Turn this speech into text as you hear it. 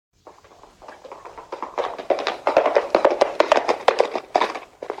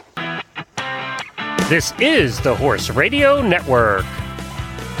This is the Horse Radio Network.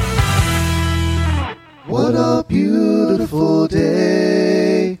 What a beautiful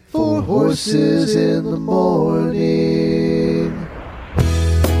day for horses in the morning.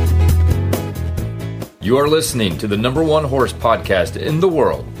 You are listening to the #1 horse podcast in the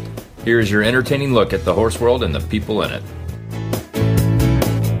world. Here's your entertaining look at the horse world and the people in it.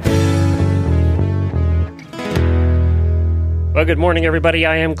 Well, good morning, everybody.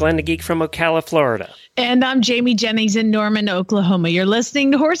 I am Glenn the Geek from Ocala, Florida. And I'm Jamie Jennings in Norman, Oklahoma. You're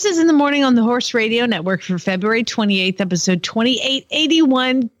listening to Horses in the Morning on the Horse Radio Network for February 28th, episode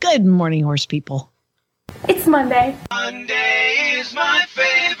 2881. Good morning, horse people. It's Monday. Monday is my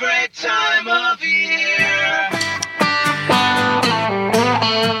favorite time of year.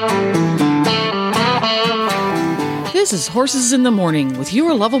 This is Horses in the Morning with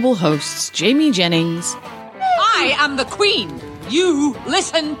your lovable hosts, Jamie Jennings. I am the queen. You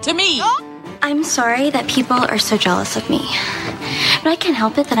listen to me. I'm sorry that people are so jealous of me, but I can't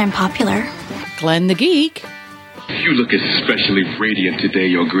help it that I'm popular. Glenn the Geek. You look especially radiant today,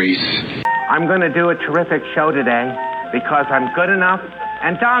 Your Grace. I'm going to do a terrific show today because I'm good enough,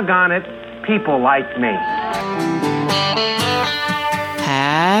 and doggone it, people like me.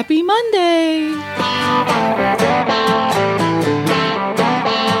 Happy Monday.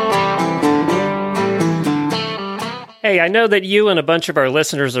 Hey, I know that you and a bunch of our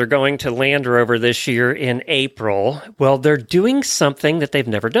listeners are going to Land Rover this year in April. Well, they're doing something that they've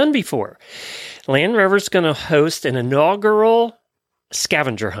never done before. Land Rover's going to host an inaugural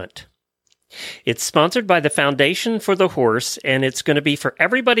scavenger hunt. It's sponsored by the Foundation for the Horse, and it's going to be for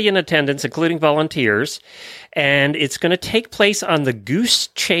everybody in attendance, including volunteers, and it's going to take place on the Goose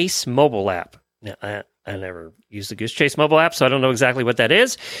Chase mobile app. Now, I never used the Goose Chase mobile app, so I don't know exactly what that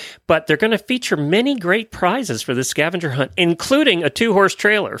is, but they're going to feature many great prizes for the scavenger hunt, including a 2-horse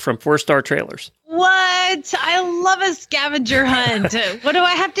trailer from 4-Star Trailers. What? I love a scavenger hunt. What do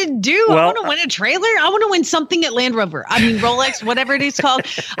I have to do? Well, I want to win a trailer. I want to win something at Land Rover. I mean, Rolex, whatever it is called.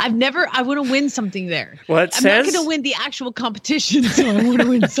 I want to win something there. Well, I'm not going to win the actual competition, so I want to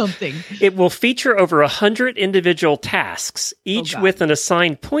win something. It will feature over 100 individual tasks, each with an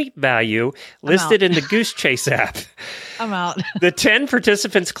assigned point value listed in the Goose Chase app. I'm out. The 10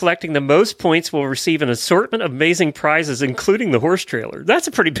 participants collecting the most points will receive an assortment of amazing prizes, including the horse trailer. That's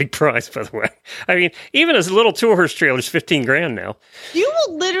a pretty big prize, by the way. I mean, even a little 2-horse trailer is $15,000 now. You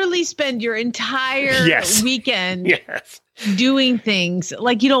will literally spend your entire weekend doing things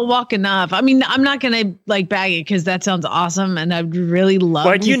like you don't walk enough. I mean, I'm not going to bag it because that sounds awesome, and I'd really love.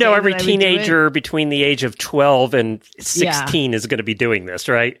 Well, you know, every teenager between the age of 12 and 16 is going to be doing this,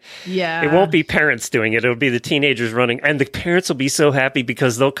 right? Yeah, it won't be parents doing it; it'll be the teenagers running, and the parents will be so happy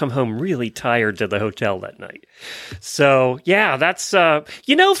because they'll come home really tired to the hotel that night. So, yeah, that's for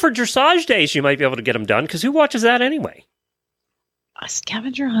dressage days, you might be able to get them done because who watches that anyway? A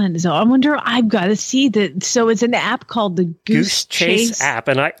scavenger hunt. So I wonder, I've got to see that. So it's an app called the Goose Chase app.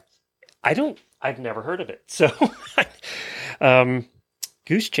 And I've never heard of it. So,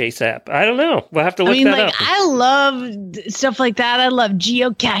 Goose Chase app. I don't know. We'll have to look that up. I love stuff like that. I love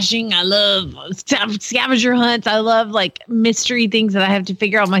geocaching. I love scavenger hunts. I love mystery things that I have to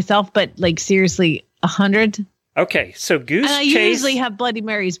figure out myself. But seriously, 100. Okay. So Goose Chase. I usually have Bloody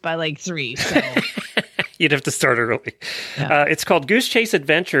Marys by 3. So. You'd have to start early. Yeah. It's called Goose Chase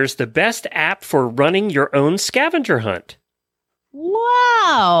Adventures, the best app for running your own scavenger hunt.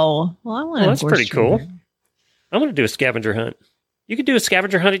 Wow. Well, that's pretty cool. I'm going to do a scavenger hunt. You could do a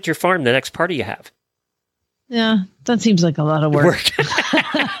scavenger hunt at your farm the next party you have. Yeah, that seems like a lot of work.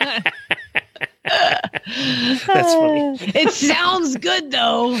 That's funny. It sounds good,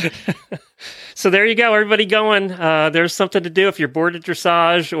 though. So there you go, everybody going. There's something to do if you're bored at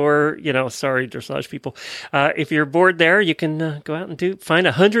dressage or, sorry, dressage people. If you're bored there, you can go out and find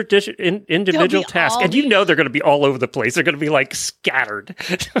 100 individual tasks. And they're going to be all over the place. They're going to be scattered.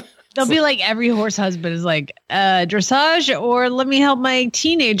 They'll be every horse husband is dressage, or let me help my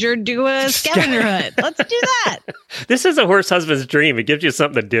teenager do a scavenger hunt. Let's do that. This is a horse husband's dream. It gives you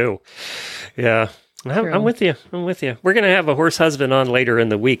something to do. Yeah. I'm with you. We're going to have a horse husband on later in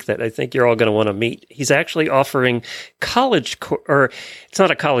the week that I think you're all going to want to meet. He's actually offering it's not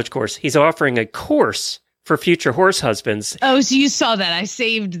a college course. He's offering a course for future horse husbands. Oh, so you saw that. I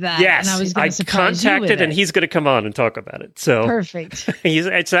saved that. Yes. And I was going to surprise contacted you with and he's going to come on and talk about it. So perfect.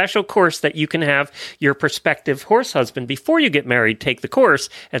 It's an actual course that you can have your prospective horse husband, before you get married, take the course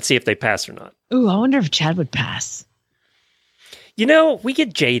and see if they pass or not. Ooh, I wonder if Chad would pass. We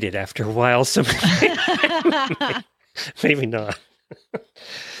get jaded after a while, so maybe not.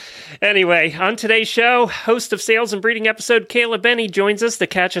 Anyway, on today's show, host of Sales and Breeding episode, Kayla Benny, joins us to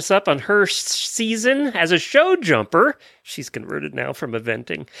catch us up on her season as a show jumper. She's converted now from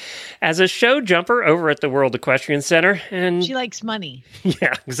eventing. As a show jumper over at the World Equestrian Center. And she likes money.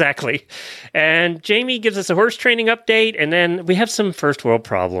 Yeah, exactly. And Jamie gives us a horse training update, and then we have some first world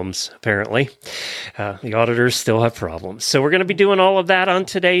problems, apparently. The auditors still have problems. So we're going to be doing all of that on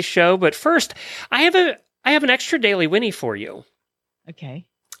today's show. But first, I have an extra daily Winnie for you. Okay.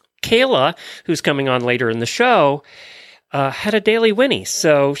 Kayla, who's coming on later in the show, had a daily Winnie,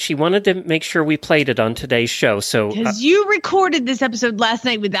 so she wanted to make sure we played it on today's show. So because you recorded this episode last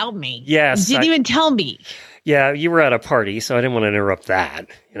night without me. Yes, you didn't even tell me. Yeah, you were at a party, so I didn't want to interrupt that.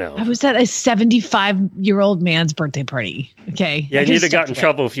 I was at a 75-year-old man's birthday party. Okay. Yeah, you'd have got in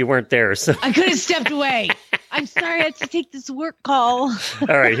trouble if you weren't there. So I could have stepped away. I'm sorry, I had to take this work call.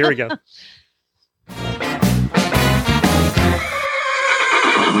 All right, here we go.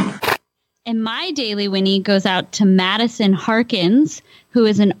 And my daily Winnie goes out to Madison Harkins, who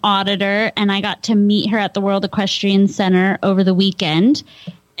is an auditor, and I got to meet her at the World Equestrian Center over the weekend.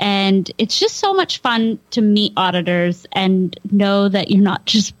 And it's just so much fun to meet auditors and know that you're not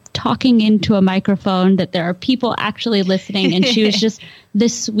just talking into a microphone, that there are people actually listening. And she was just the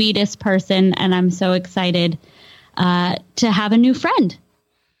sweetest person, and I'm so excited to have a new friend.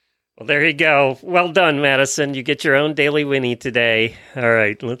 Well, there you go. Well done, Madison. You get your own daily Winnie today. All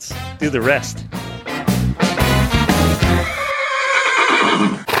right, let's do the rest.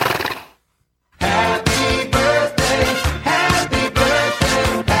 Happy birthday, happy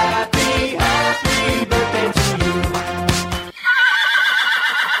birthday, happy birthday to you.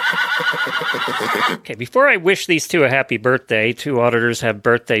 Okay, before I wish these two a happy birthday, two auditors have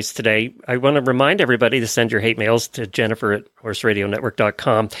birthdays today, I want to remind everybody to send your hate mails to Jennifer at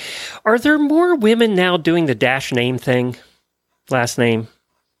horseradionetwork.com. Are there more women now doing the dash name thing? Last name?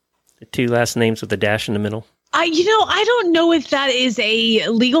 The two last names with the dash in the middle? I don't know if that is a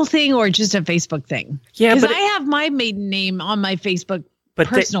legal thing or just a Facebook thing. Yeah, because I have my maiden name on my Facebook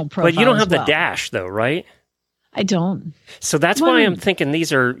personal profile. But you don't have the dash, though, right? I don't. So that's why I'm thinking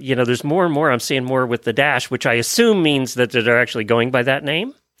these are, there's more and more. I'm seeing more with the dash, which I assume means that they're actually going by that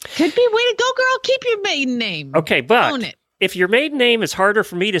name. Could be. Way to go, girl. Keep your maiden name. Okay, but Own it. If your maiden name is harder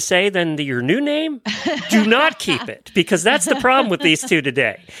for me to say than your new name, do not keep it, because that's the problem with these two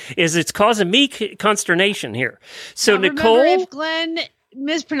today, is it's causing me consternation here. So now, Nicole... remember, if Glenn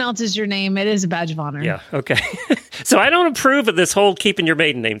mispronounces your name, it is a badge of honor. Yeah, okay. So I don't approve of this whole keeping your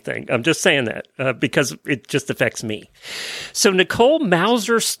maiden name thing. I'm just saying that because it just affects me. So Nicole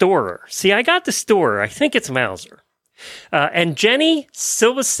Mauser Storer. See, I got the Storer. I think it's Mauser. And Jenny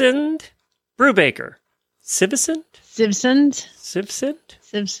Silvesund Brubaker. Sivesund?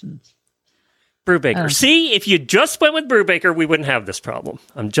 Brubaker. See, if you just went with Brubaker, we wouldn't have this problem.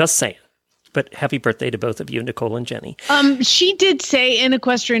 I'm just saying. But happy birthday to both of you, Nicole and Jenny. She did say in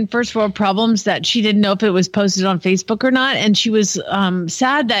Equestrian First World Problems that she didn't know if it was posted on Facebook or not. And she was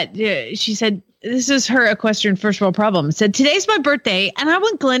sad that she said, this is her Equestrian First World Problem. It said, today's my birthday, and I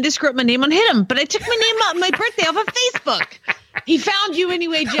want Glenn to screw up my name on Hit 'em, but I took my name out my birthday off of Facebook. He found you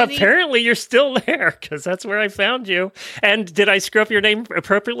anyway, Jenny. Apparently you're still there, because that's where I found you. And did I screw up your name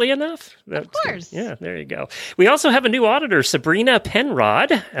appropriately enough? Of course. Yeah, there you go. We also have a new auditor, Sabrina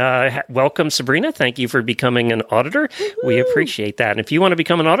Penrod. Welcome, Sabrina. Thank you for becoming an auditor. Woo-hoo. We appreciate that. And if you want to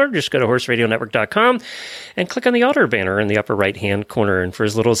become an auditor, just go to horseradionetwork.com and click on the auditor banner in the upper right-hand corner. And for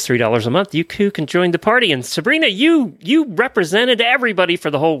as little as $3 a month, you too can join the party. And Sabrina, you represented everybody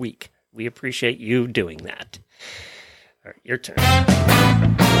for the whole week. We appreciate you doing that. All right, your turn.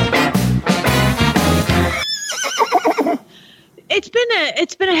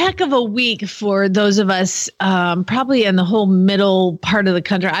 It's been a heck of a week for those of us, probably in the whole middle part of the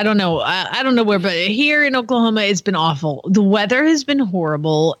country. I don't know. I don't know where, but here in Oklahoma, it's been awful. The weather has been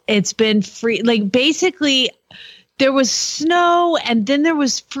horrible. It's been basically there was snow, and then there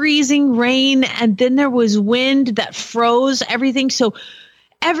was freezing rain, and then there was wind that froze everything. So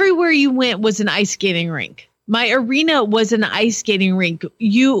everywhere you went was an ice skating rink. My arena was an ice skating rink.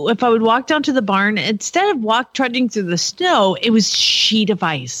 If I would walk down to the barn, instead of trudging through the snow, it was sheet of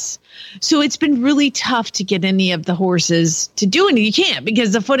ice. So it's been really tough to get any of the horses to do anything. You can't,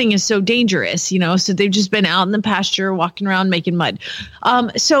 because the footing is so dangerous, so they've just been out in the pasture, walking around, making mud.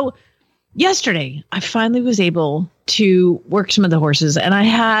 So yesterday, I finally was able to work some of the horses, and I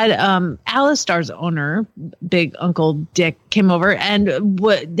had Alistar's owner, Big Uncle Dick, came over and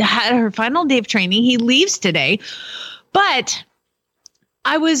had her final day of training. He leaves today, but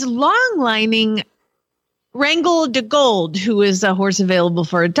I was long lining Wrangle de Gold, who is a horse available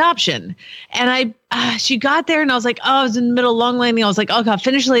for adoption. And she got there and I was like, I was in the middle of long landing. I was like, oh, God,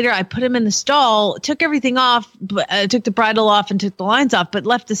 finish later. I put him in the stall, took everything off, took the bridle off and took the lines off, but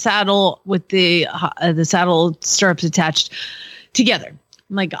left the saddle with the saddle stirrups attached together.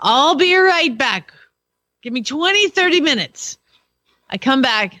 I'm like, I'll be right back. Give me 20, 30 minutes. I come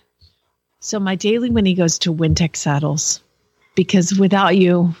back. So my daily Winnie goes to Wintec Saddles because without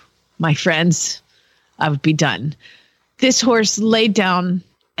you, my friends, I would be done. This horse laid down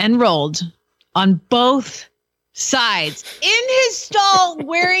and rolled on both sides in his stall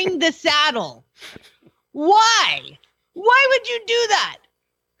wearing the saddle. Why? Why would you do that?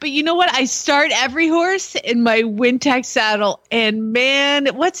 But you know what? I start every horse in my Wintec saddle. And man,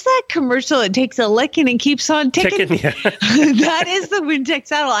 what's that commercial? It takes a licking and keeps on ticking. Yeah. That is the Wintec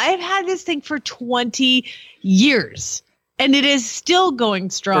saddle. I've had this thing for 20 years. And it is still going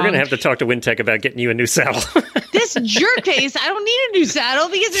strong. We're going to have to talk to Wintec about getting you a new saddle. This jerkface, I don't need a new saddle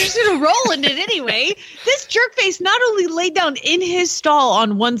because they're just going to roll in it anyway. This jerkface not only laid down in his stall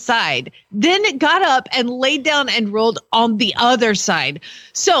on one side, then it got up and laid down and rolled on the other side.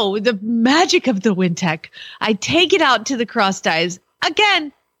 So the magic of the Wintec, I take it out to the cross ties.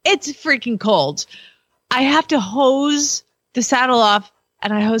 Again, it's freaking cold. I have to hose the saddle off,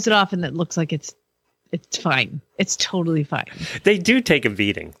 and I hose it off, and it looks like it's fine. It's totally fine. They do take a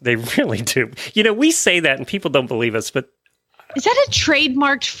beating. They really do. You know, we say that and people don't believe us, but... Is that a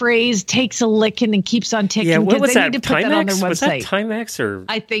trademarked phrase, takes a licking and keeps on ticking? Yeah, what was that? Need to put that on their website. Was that Timex or...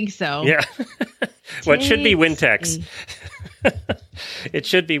 I think so. Yeah. Well, it should be Wintex. It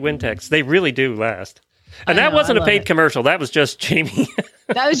should be Wintex. They really do last. And that wasn't a paid commercial. That was just Jamie.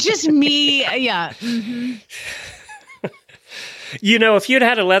 That was just me. Yeah. Mm-hmm. You know, if you'd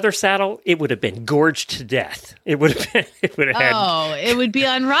had a leather saddle, it would have been gorged to death. It would have been. It would have had. Oh, it would be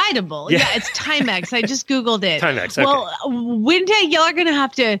unrideable. Yeah, it's Timex. I just Googled it. Timex. Okay. Well, Wintec, y'all are going to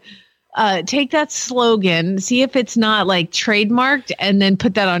have to take that slogan, see if it's not like trademarked, and then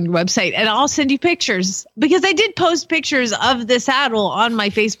put that on your website. And I'll send you pictures because I did post pictures of the saddle on my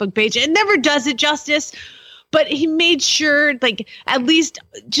Facebook page. It never does it justice. But he made sure, like, at least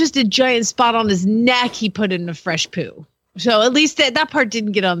just a giant spot on his neck, he put in a fresh poo. So at least that part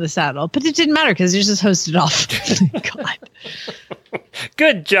didn't get on the saddle, but it didn't matter because it just hosted off. God.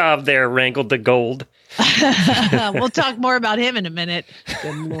 Good job there, Wrangled the Gold. We'll talk more about him in a minute.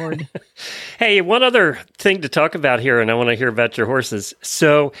 Good Lord. Hey, one other thing to talk about here, and I want to hear about your horses.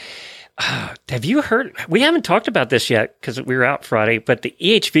 So have you heard? We haven't talked about this yet because we were out Friday, but the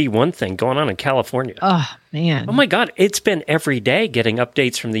EHV1 thing going on in California. Oh, man. Oh, my God. It's been every day getting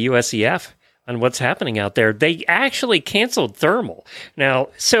updates from the USEF on what's happening out there. They actually canceled thermal. Now,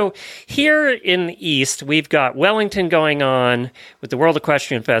 so here in the East, we've got Wellington going on with the World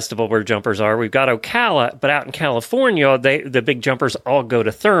Equestrian Festival where jumpers are. We've got Ocala, but out in California, the big jumpers all go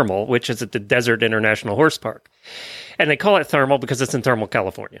to thermal, which is at the Desert International Horse Park. And they call it thermal because it's in thermal,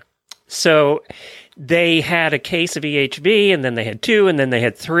 California. So they had a case of EHV, and then they had 2, and then they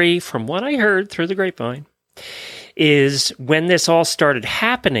had 3, from what I heard through the grapevine. Is when this all started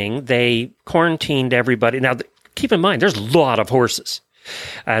happening, they quarantined everybody. Now, keep in mind, there's a lot of horses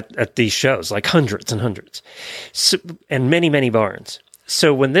at these shows, like hundreds and hundreds, so, and many, many barns.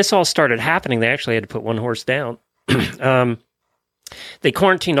 So when this all started happening, they actually had to put one horse down. They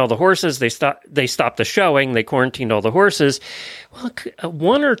quarantined all the horses. They stopped the showing. They quarantined all the horses. Well,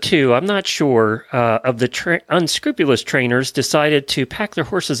 1 or 2, I'm not sure, of the unscrupulous trainers decided to pack their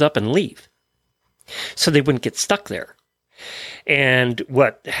horses up and leave, so they wouldn't get stuck there. And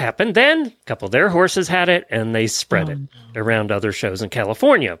what happened then? A couple of their horses had it, and they spread it around other shows in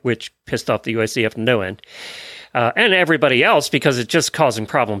California, which pissed off the USCF to no end. And everybody else, because it's just causing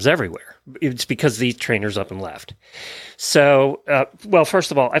problems everywhere. It's because these trainers up and left. So, well,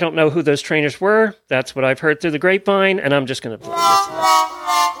 first of all, I don't know who those trainers were. That's what I've heard through the grapevine, and I'm just going to play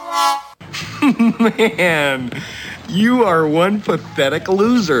this. Man, you are one pathetic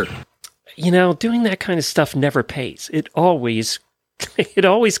loser. You know, doing that kind of stuff never pays. It always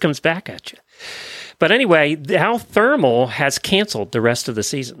comes back at you. But anyway, now Thermal has canceled the rest of the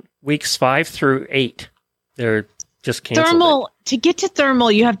season. Weeks 5 through 8. They're just canceled. Thermal, to get to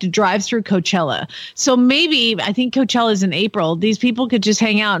Thermal, you have to drive through Coachella. So maybe, I think Coachella's in April. These people could just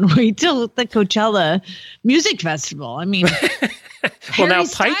hang out and wait till the Coachella Music Festival. I mean, well, Harry now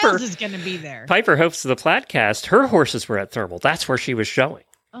Styles is going to be there. Piper hosts the Platcast. Her horses were at Thermal. That's where she was showing.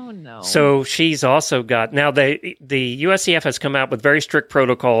 Oh, no. So she's also got... Now, the USCF has come out with very strict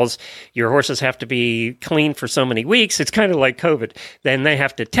protocols. Your horses have to be clean for so many weeks. It's kind of like COVID. Then they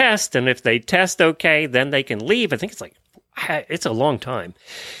have to test, and if they test okay, then they can leave. I think it's like it's a long time.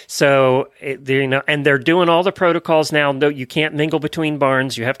 So, and they're doing all the protocols now. No, you can't mingle between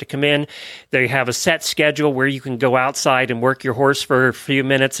barns. You have to come in. They have a set schedule where you can go outside and work your horse for a few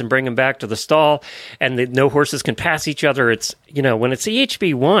minutes and bring him back to the stall, and no horses can pass each other. It's, when it's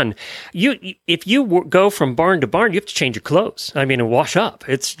EHB1, if you go from barn to barn, you have to change your clothes. And wash up.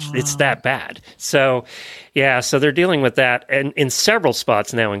 It's that bad. So, so they're dealing with that and in several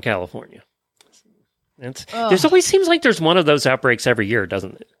spots now in California. There's always seems like there's one of those outbreaks every year,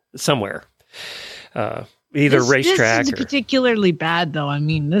 doesn't it? Somewhere, either racetrack. This is particularly bad, though.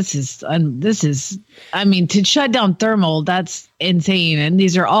 This is to shut down thermal. That's insane. And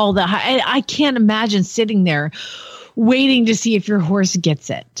these are all I can't imagine sitting there waiting to see if your horse gets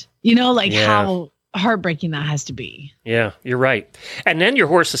it. How heartbreaking that has to be. Yeah, you're right. And then your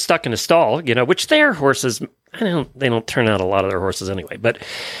horse is stuck in a stall, which their horses, they don't turn out a lot of their horses anyway, but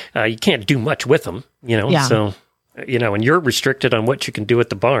you can't do much with them, so, and you're restricted on what you can do at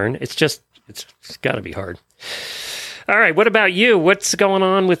the barn. It's got to be hard. All right. What about you? What's going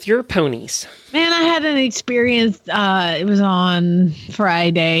on with your ponies? Man, I had an experience. It was on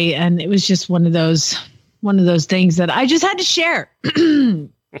Friday, and it was just one of those things that I just had to share.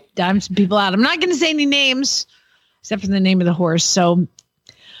 Dime some people out. I'm not going to say any names except for the name of the horse. So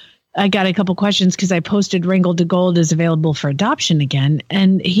I got a couple questions because I posted Wrangled to Gold is available for adoption again.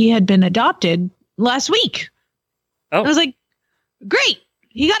 And he had been adopted last week. Oh. I was like, great.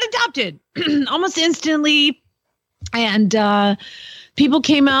 He got adopted almost instantly. And people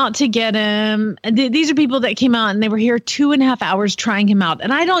came out to get him. These are people that came out and they were here 2.5 hours trying him out.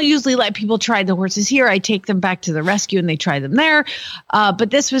 And I don't usually let people try the horses here. I take them back to the rescue and they try them there.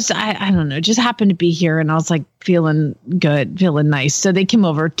 But this was, I don't know, just happened to be here. And I was like feeling good, feeling nice. So they came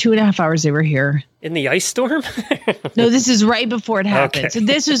over 2.5 hours. They were here. In the ice storm? No, this is right before it happened. Okay. So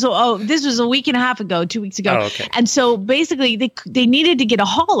this was a week and a half ago, 2 weeks ago. Oh, okay. And so basically they needed to get a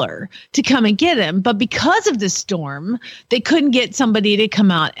hauler to come and get him. But because of the storm, they couldn't get somebody to come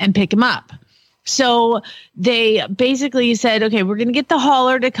out and pick him up. So they basically said, okay, we're going to get the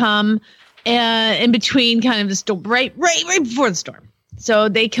hauler to come in between kind of the storm, right before the storm. So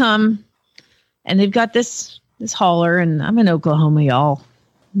they come and they've got this hauler, and I'm in Oklahoma, y'all.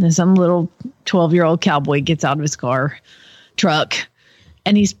 And some little 12-year-old cowboy gets out of his truck,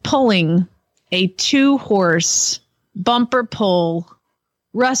 and he's pulling a 2-horse bumper pull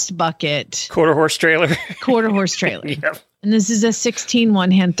rust bucket. Quarter horse trailer. Yep. And this is a 16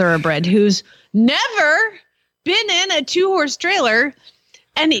 one-hand thoroughbred who's never been in a 2-horse trailer.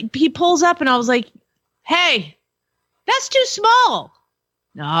 And he pulls up, and I was like, hey, that's too small.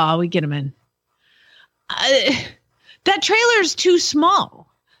 No, we get him in. That trailer is too small.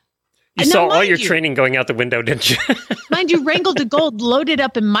 You saw all your training going out the window, didn't you? Mind you, Wrangled to Gold loaded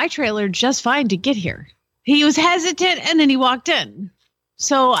up in my trailer just fine to get here. He was hesitant, and then he walked in.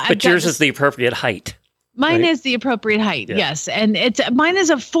 But yours is the appropriate height. Mine is the appropriate height, yes. And mine is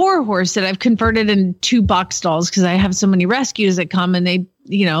a 4-horse that I've converted in 2 box stalls because I have so many rescues that come, and they're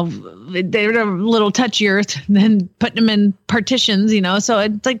a little touchier than putting them in partitions, so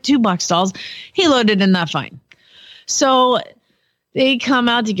it's like 2 box stalls. He loaded in that fine. So they come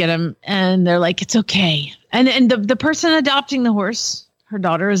out to get him, and they're like, it's okay. And the person adopting the horse, her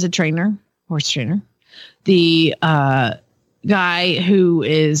daughter is a horse trainer. The guy who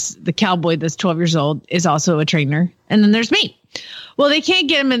is the cowboy that's 12 years old is also a trainer. And then there's me. Well, they can't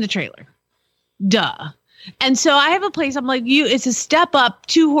get him in the trailer. Duh. And so I have a place, I'm like, it's a step up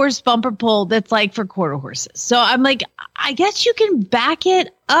 2-horse bumper pull that's like for quarter horses. So I'm like, I guess you can back it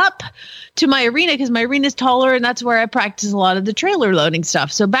up to my arena because my arena is taller and that's where I practice a lot of the trailer loading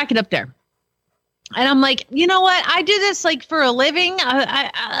stuff. So back it up there. And I'm like, you know what? I do this like for a living.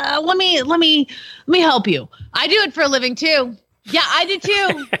 Let me help you. I do it for a living too. Yeah, I do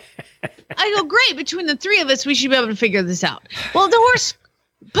too. I go, great. Between the 3 of us, we should be able to figure this out. Well, the horse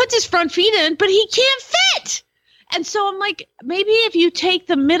puts his front feet in, but he can't fit. And so I'm like, maybe if you take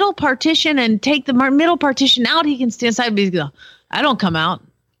the middle partition and take the middle partition out, he can stand side. But he's going, I don't come out.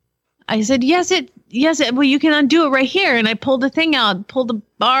 I said, yes, well, you can undo it right here. And I pulled the thing out, pulled the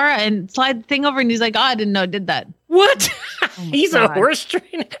bar and slide the thing over. And he's like, oh, I didn't know it did that. What? He's God. A horse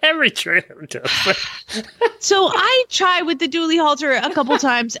trainer. Every trainer does that. So I try with the dually halter a couple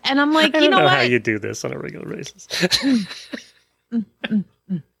times. And I'm like, I don't know what? How you do this on a regular basis.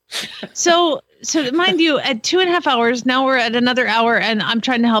 So mind you, at 2.5 hours, now we're at another hour and I'm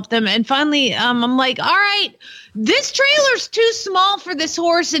trying to help them. And finally, I'm like, all right, this trailer's too small for this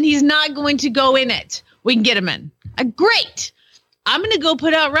horse and he's not going to go in it. We can get him in. Great. I'm going to go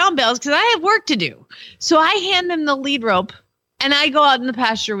put out round bales because I have work to do. So I hand them the lead rope and I go out in the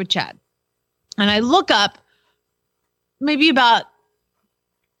pasture with Chad. And I look up maybe about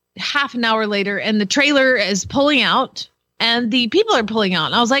half an hour later, and the trailer is pulling out and the people are pulling out.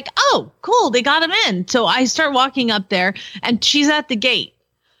 And I was like, oh, cool. They got him in. So I start walking up there and she's at the gate.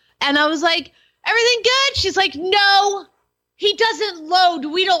 And I was like, everything good? She's like, no, he doesn't load.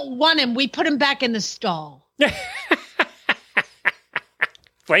 We don't want him. We put him back in the stall.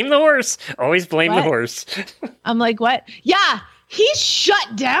 Blame the horse. Always blame the horse. I'm like, what? Yeah, he's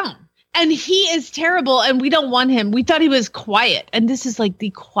shut down. And he is terrible, and we don't want him. We thought he was quiet, and this is like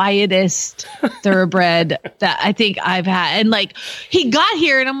the quietest thoroughbred that I think I've had. And like, he got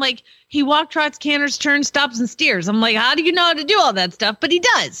here, and I'm like, he walk, trots, canters, turns, stops, and steers. I'm like, how do you know how to do all that stuff? But he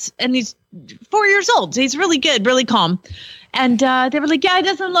does, and he's 4 years old, so he's really good, really calm. And they were like, yeah, he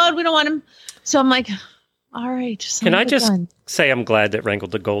doesn't load. We don't want him. So I'm like, all right. Can I just say I'm glad that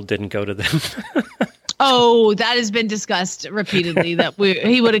Wrangled to Gold didn't go to them? Oh, that has been discussed repeatedly, that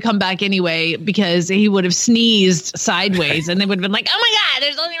he would have come back anyway because he would have sneezed sideways and they would have been like, oh my God,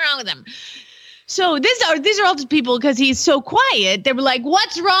 there's nothing wrong with him. So these are all just people, because he's so quiet. They were like,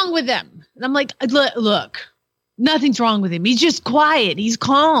 what's wrong with him? And I'm like, look, nothing's wrong with him. He's just quiet. He's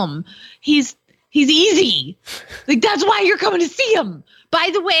calm. He's easy. Like, that's why you're coming to see him. By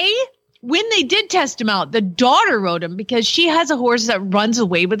the way, when they did test him out, the daughter rode him because she has a horse that runs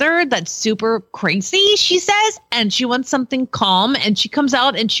away with her that's super crazy, she says, and she wants something calm, and she comes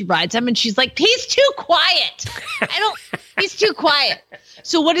out and she rides him and she's like, he's too quiet. He's too quiet.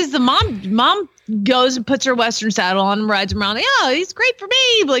 So what is the mom? Mom goes and puts her Western saddle on and rides him around. Like, oh, he's great for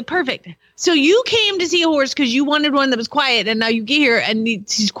me. Like, perfect. So you came to see a horse because you wanted one that was quiet, and now you get here and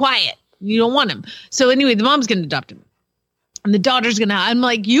he's quiet. You don't want him. So anyway, the mom's going to adopt him. And the daughter's going to, I'm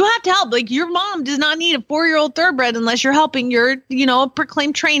like, you have to help. Like, your mom does not need a 4-year-old thoroughbred unless you're helping your, a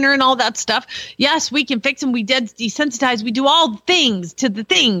proclaimed trainer and all that stuff. Yes, we can fix him. We did desensitize. We do all things to the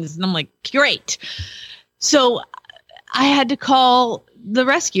things. And I'm like, great. So I had to call the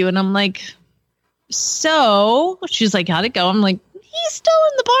rescue, and I'm like, so she's like, how'd it go? I'm like, he's still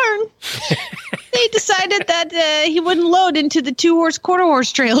in the barn. They decided that he wouldn't load into the 2-horse,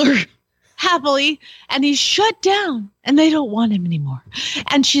 quarter-horse trailer. Happily, and he's shut down, and they don't want him anymore.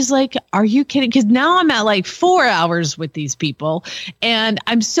 And she's like, are you kidding? Because now I'm at like 4 hours with these people, and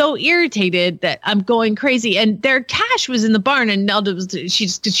I'm so irritated that I'm going crazy. And their cash was in the barn, and Nelda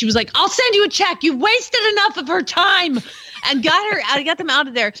she was like, I'll send you a check. You've wasted enough of her time. And I got them out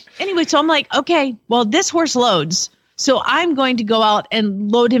of there. Anyway, so I'm like, okay, well, this horse loads, so I'm going to go out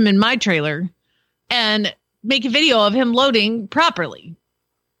and load him in my trailer and make a video of him loading properly.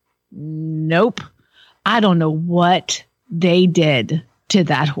 Nope. I don't know what they did to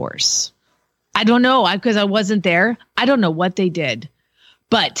that horse. I don't know, because I wasn't there. I don't know what they did.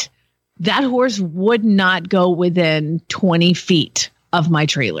 But that horse would not go within 20 feet of my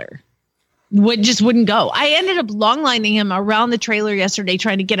trailer. Just wouldn't go. I ended up long lining him around the trailer yesterday,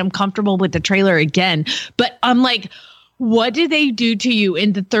 trying to get him comfortable with the trailer again. But I'm like, what did they do to you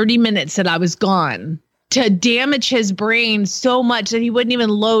in the 30 minutes that I was gone to damage his brain so much that he wouldn't even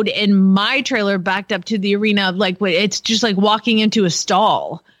load in my trailer backed up to the arena? Like, it's just like walking into a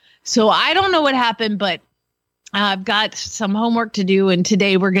stall. So I don't know what happened, but I've got some homework to do, and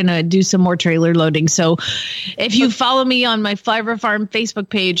today we're going to do some more trailer loading. So if you follow me on my Flyover Farm Facebook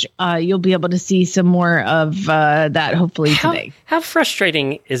page, you'll be able to see some more of that hopefully today. How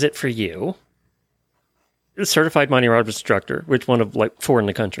frustrating is it for you, a certified money rod instructor, which one of like 4 in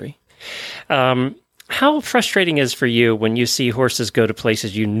the country, how frustrating is for you when you see horses go to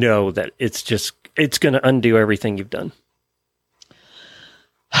places you know that it's going to undo everything you've done?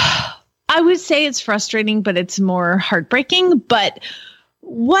 I would say it's frustrating, but it's more heartbreaking. But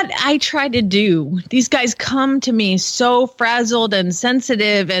what I try to do, these guys come to me so frazzled and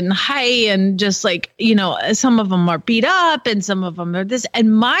sensitive and high, and just like, some of them are beat up and some of them are this.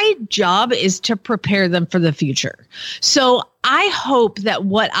 And my job is to prepare them for the future. So I hope that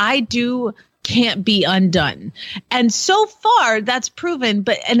what I do can't be undone. And so far that's proven.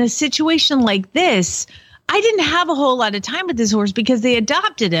 But in a situation like this, I didn't have a whole lot of time with this horse because they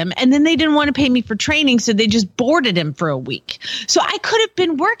adopted him, and then they didn't want to pay me for training, so they just boarded him for a week. So I could have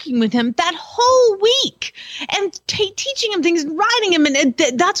been working with him that whole week and teaching him things and riding him. And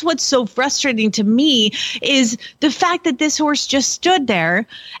that's what's so frustrating to me, is the fact that this horse just stood there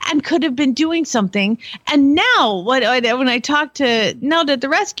and could have been doing something. And now when I talked to Nelda at the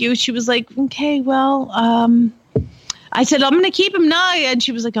rescue, she was like, okay, well, I said, I'm going to keep him now. And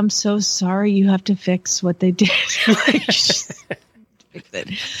she was like, I'm so sorry. You have to fix what they did. Fix it. At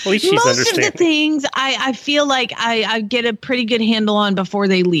least she's Most of the things I feel like I get a pretty good handle on before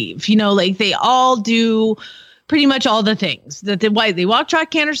they leave. Like they all do pretty much all the things that they walk, trot,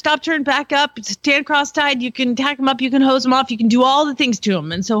 canter, stop, turn, back up, stand cross-tied. You can tack them up, you can hose them off, you can do all the things to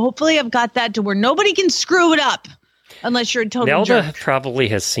them. And so hopefully I've got that to where nobody can screw it up unless you're a total Nelda jerk. probably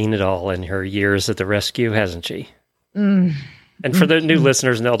has seen it all in her years at the rescue, hasn't she? And for the new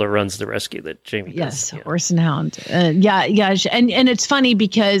listeners, Nelda runs the rescue that Jamie does. Yes, Horse and Hound. And it's funny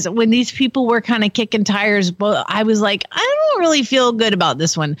because when these people were kind of kicking tires, well, I was like, I don't really feel good about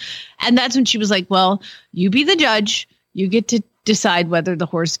this one. And that's when she was like, well, you be the judge. You get to decide whether the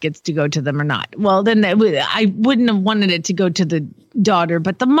horse gets to go to them or not. Well, then I wouldn't have wanted it to go to the daughter,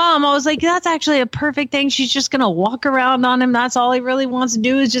 but the mom, I was like, that's actually a perfect thing. She's just going to walk around on him. That's all he really wants to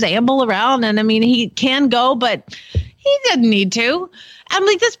do is just amble around. And I mean, he can go, but he didn't need to. I'm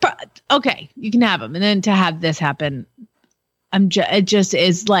like, okay, you can have him. And then to have this happen, it just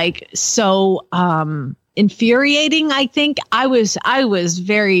is like so infuriating. I think I was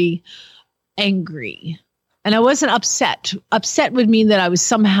very angry, and I wasn't upset. Upset would mean that I was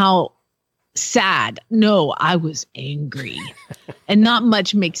somehow sad. No, I was angry, and not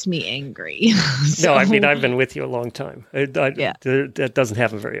much makes me angry. No, I mean, I've been with you a long time. That doesn't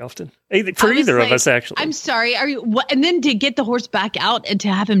happen very often for either of us, actually. I'm sorry. Are you? What, and then to get the horse back out and to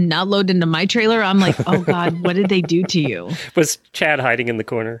have him not load into my trailer, I'm like, oh God, what did they do to you? Was Chad hiding in the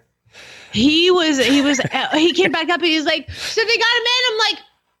corner? He came back up and he's like, so they got him in. I'm like,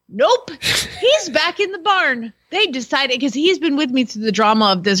 nope, he's back in the barn. They decided, because he's been with me through the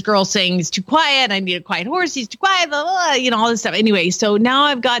drama of this girl saying he's too quiet. I need a quiet horse. He's too quiet, blah, blah, blah, all this stuff. Anyway, so now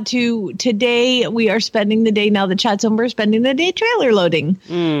I've got today we are spending the day, now that Chad's home, we're spending the day trailer loading.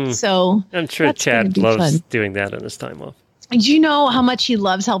 So I'm sure Chad loves doing that in his time off. Do you know how much he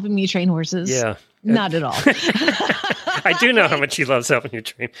loves helping me train horses? Yeah. Not at all. I do know how much he loves helping you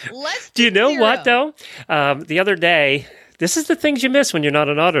train. Do you know what, though? The other day, this is the things you miss when you're not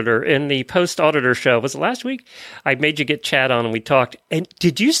an auditor. In the post-auditor show, was it last week? I made you get Chad on and we talked. And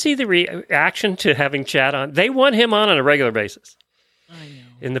did you see the reaction to having Chad on? They want him on a regular basis. I know.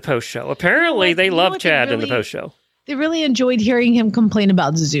 In the post-show. Apparently, they love Chad in the post-show. They really enjoyed hearing him complain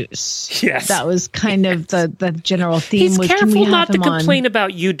about Zeus. Yes. That was kind of the general theme. He's careful not to complain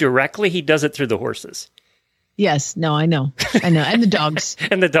about you directly. He does it through the horses. Yes. No, I know. And the dogs.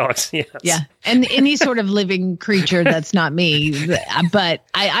 And the dogs, yes. Yeah. And any sort of living creature that's not me. But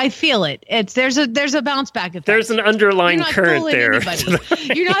I feel it. There's a bounce back effect. There's an underlying current there.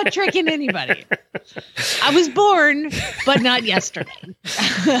 You're not tricking anybody. I was born, but not yesterday.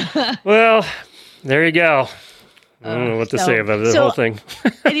 Well, there you go. I don't know what to say about the whole thing.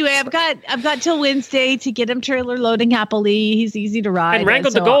 Anyway, I've got till Wednesday to get him trailer loading happily. He's easy to ride. And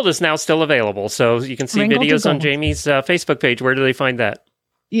Wrangled to Gold is now still available, so you can see videos on Jamie's Facebook page. Where do they find that?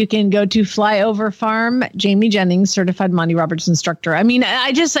 You can go to Flyover Farm, Jamie Jennings, certified Monty Roberts instructor. I mean,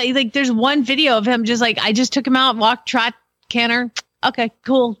 there's one video of him just like, I just took him out, walk, trot, canter. Okay,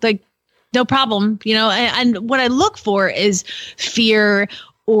 cool. Like, no problem. And what I look for is fear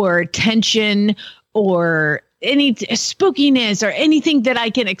or tension or any spookiness or anything that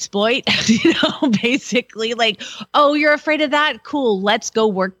I can exploit, basically like, oh, you're afraid of that? Cool. Let's go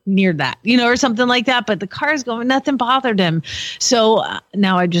work near that, or something like that. But the car's going, nothing bothered him. So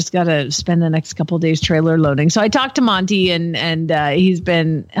now I just got to spend the next couple of days trailer loading. So I talked to Monty and he's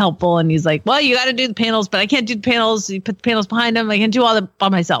been helpful. And he's like, well, you got to do the panels, but I can't do the panels. You put the panels behind him. I can't do all that by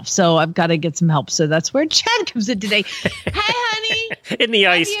myself. So I've got to get some help. So that's where Chad comes in today. Hey, honey. In the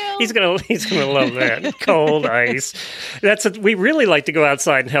ice. He's gonna love that. Cold ice. We really like to go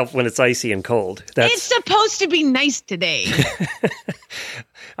outside and help when it's icy and cold. It's supposed to be nice today.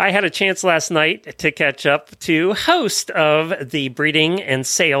 I had a chance last night to catch up to host of the breeding and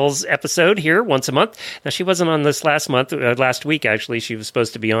sales episode here once a month. Now, she wasn't on this last week, actually. She was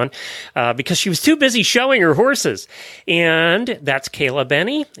supposed to be on because she was too busy showing her horses. And that's Kayla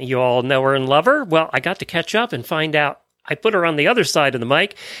Benny. You all know her and love her. Well, I got to catch up and find out. I put her on the other side of the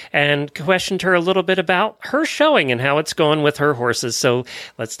mic and questioned her a little bit about her showing and how it's going with her horses. So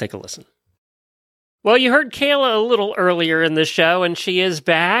let's take a listen. Well, you heard Kayla a little earlier in the show, and she is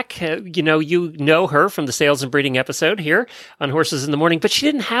back. You know her from the sales and breeding episode here on Horses in the Morning, but she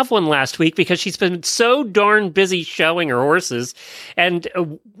didn't have one last week because she's been so darn busy showing her horses and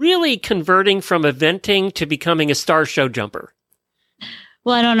really converting from eventing to becoming a star show jumper.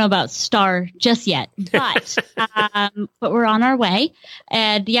 Well, I don't know about star just yet, but we're on our way.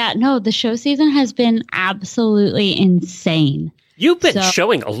 And the show season has been absolutely insane. You've been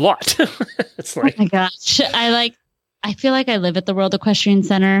showing a lot. It's like, oh my gosh. I feel like I live at the World Equestrian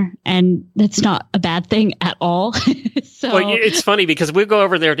Center, and that's not a bad thing at all. So well, it's funny because we go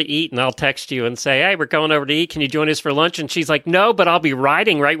over there to eat, and I'll text you and say, hey, we're going over to eat. Can you join us for lunch? And she's like, no, but I'll be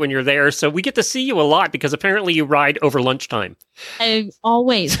riding right when you're there. So we get to see you a lot because apparently you ride over lunchtime. It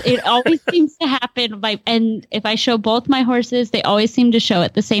always seems to happen. And if I show both my horses, they always seem to show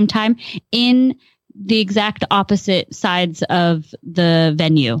at the same time in the exact opposite sides of the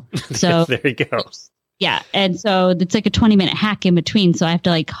venue. So there you go. Yeah. And so it's like a 20-minute hack in between. So I have to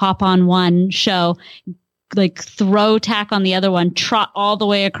like hop on one show, like throw tack on the other one, trot all the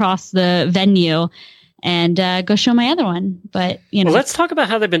way across the venue and go show my other one. But, well, let's talk about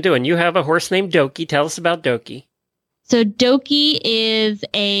how they've been doing. You have a horse named Doki. Tell us about Doki. So Doki is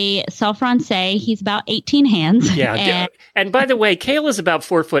a self-rancé. He's about 18 hands. Yeah. And by the way, Kayla's about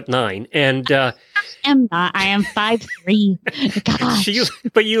 4'9", and I am not. I am 5'3". Gosh.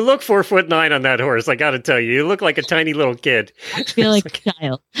 But you look 4'9" on that horse. I got to tell you, you look like a tiny little kid. I feel like a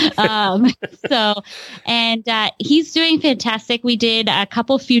child. He's doing fantastic. We did a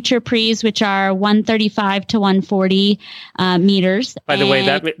couple future pre's, which are 135 to 140 meters. By the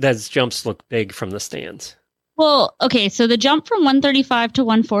way, those jumps look big from the stands. Well, okay, so the jump from 135 to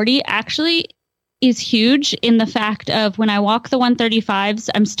 140 actually is huge in the fact of when I walk the 135s,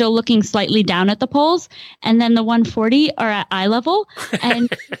 I'm still looking slightly down at the poles, and then the 140 are at eye level,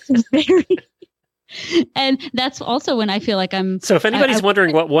 and and that's also when I feel like I'm. So if anybody's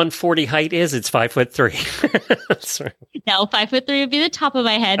wondering what 140 height is, it's 5'3". Sorry. No, 5'3" would be the top of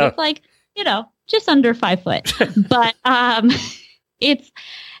my head. Oh. It's like, just under 5 foot, but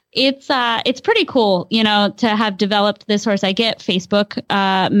It's pretty cool, to have developed this horse. I get Facebook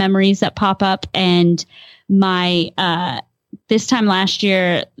memories that pop up, and my this time last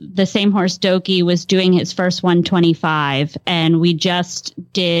year, the same horse Doki was doing his first 125, and we just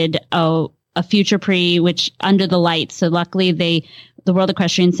did a future pre, which under the lights. So luckily, the World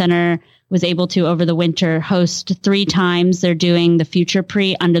Equestrian Center was able to over the winter host 3 times. They're doing the future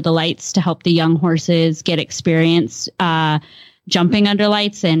pre under the lights to help the young horses get experience. Jumping under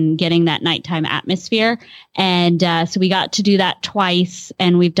lights and getting that nighttime atmosphere. And so we got to do that twice,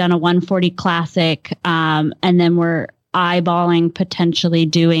 and we've done a 140 classic. And then we're eyeballing potentially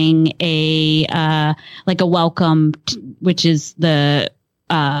doing a welcome, which is the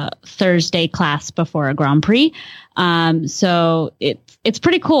Thursday class before a Grand Prix. So it's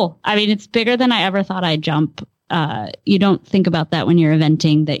pretty cool. I mean, it's bigger than I ever thought I'd jump. You don't think about that when you're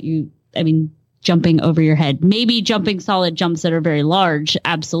eventing jumping over your head, maybe jumping solid jumps that are very large.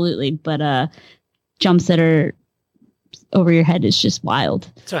 Absolutely. But, jumps that are over your head is just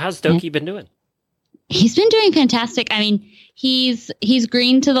wild. So how's Doki been doing? He's been doing fantastic. I mean, he's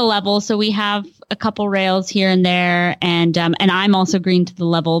green to the level. So we have a couple rails here and there, and I'm also green to the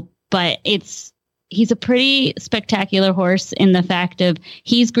level, but he's a pretty spectacular horse in the fact of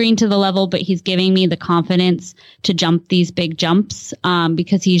he's green to the level, but he's giving me the confidence to jump these big jumps,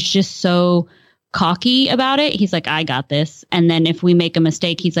 because he's just so cocky about it. He's like, I got this. And then if we make a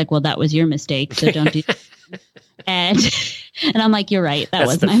mistake, he's like, well, that was your mistake, so don't do that. And I'm like, you're right. That's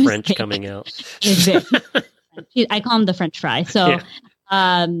was my French mistake. Coming out. I call him the French fry. So,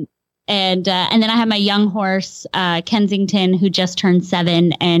 yeah. And then I have my young horse, Kensington, who just turned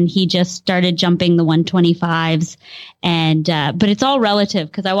 7, and he just started jumping the 125s. And, but it's all relative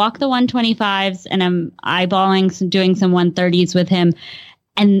because I walk the 125s and I'm eyeballing doing some 130s with him.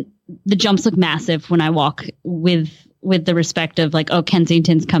 And the jumps look massive when I walk with the respect of like, oh,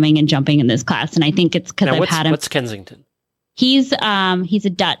 Kensington's coming and jumping in this class. And I think it's because I've had him. What's Kensington? He's a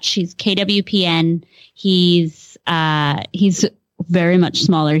Dutch. He's KWPN. He's very much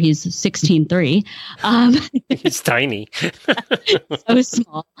smaller. He's 16'3". He's tiny. So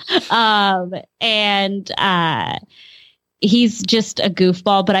small. And he's just a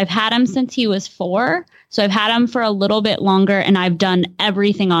goofball, but I've had him since he was 4. So I've had him for a little bit longer, and I've done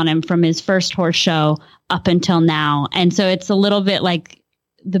everything on him from his first horse show up until now. And so it's a little bit like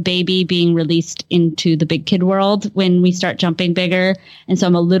the baby being released into the big kid world when we start jumping bigger. And so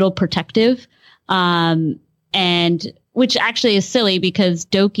I'm a little protective. And which actually is silly because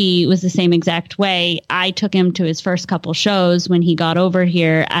Doki was the same exact way. I took him to his first couple shows when he got over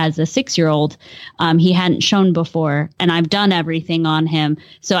here as a 6-year-old. He hadn't shown before, and I've done everything on him.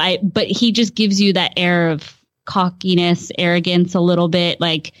 But he just gives you that air of cockiness, arrogance a little bit,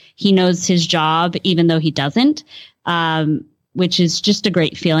 like he knows his job, even though he doesn't, which is just a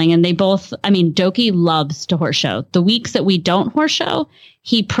great feeling. And Doki loves to horse show. The weeks that we don't horse show,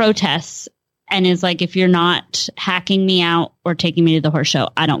 he protests and is like, if you're not hacking me out or taking me to the horse show,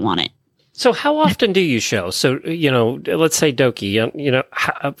 I don't want it. So how often do you show? So, let's say Doki,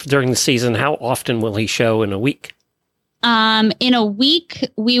 during the season, how often will he show in a week? In a week,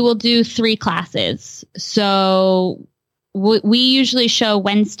 we will do 3 classes. So we usually show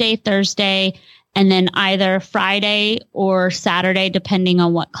Wednesday, Thursday, and then either Friday or Saturday, depending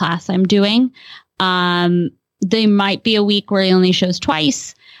on what class I'm doing. There might be a week where he only shows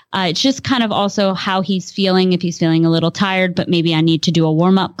twice. It's just kind of also how he's feeling. If he's feeling a little tired, but maybe I need to do a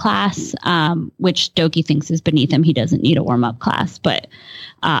warm-up class, which Doki thinks is beneath him. He doesn't need a warm-up class, but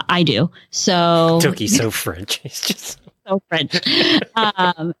I do. So Doki's so French. He's just so French.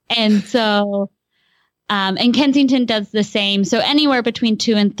 And Kensington does the same. So anywhere between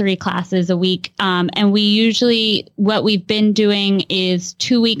 2 and 3 classes a week. And we usually, what we've been doing is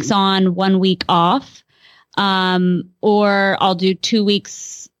 2 weeks on, 1 week off. Or I'll do 2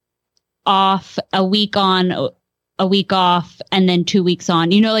 weeks off, a week on, a week off, and then 2 weeks on.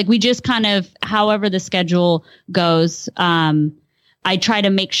 Like we just kind of, however the schedule goes, I try to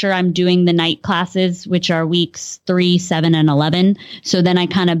make sure I'm doing the night classes, which are weeks 3, 7, and 11. So then I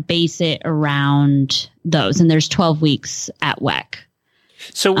kind of base it around those. And there's 12 weeks at WEC.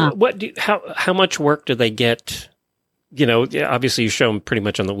 So how much work do they get? Obviously you show them pretty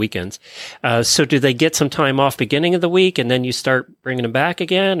much on the weekends. So do they get some time off beginning of the week and then you start bringing them back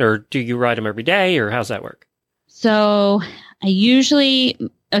again? Or do you ride them every day, or how's that work? So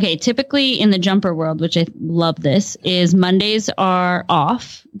typically in the jumper world, which I love this, is Mondays are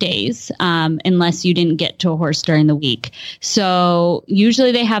off days, unless you didn't get to a horse during the week. So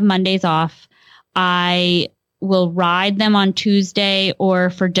usually they have Mondays off. I will ride them on Tuesday, or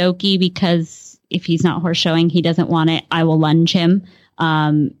for Doki, because if he's not horse showing, he doesn't want it, I will lunge him.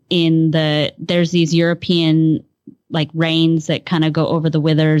 There's these European reins that kind of go over the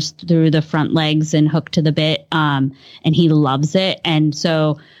withers through the front legs and hook to the bit. And he loves it. And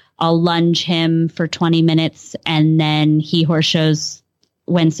so I'll lunge him for 20 minutes and then he horse shows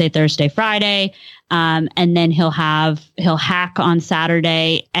Wednesday, Thursday, Friday. And then he'll hack on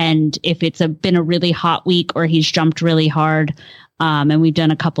Saturday. And if it's been a really hot week or he's jumped really hard, and we've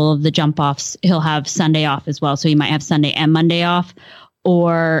done a couple of the jump offs, he'll have Sunday off as well. So he might have Sunday and Monday off,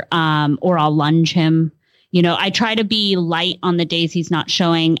 or I'll lunge him. I try to be light on the days he's not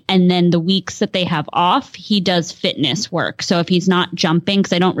showing. And then the weeks that they have off, he does fitness work. So if he's not jumping,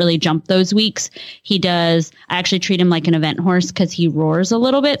 because I don't really jump those weeks, I actually treat him like an event horse because he roars a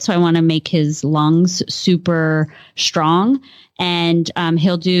little bit. So I want to make his lungs super strong. And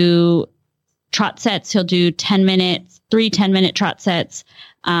he'll do trot sets. He'll do 3 10-minute trot sets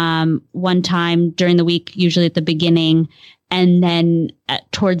one time during the week, usually at the beginning. And then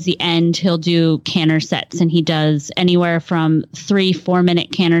towards the end, he'll do canter sets. And he does anywhere from 3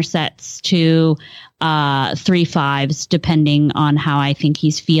 4-minute canter sets to 3 5s, depending on how I think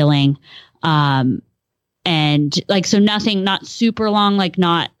he's feeling. So nothing, not super long,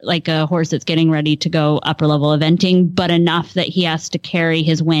 not like a horse that's getting ready to go upper level eventing, but enough that he has to carry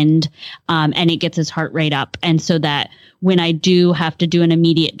his wind, and it gets his heart rate up. And so that when I do have to do an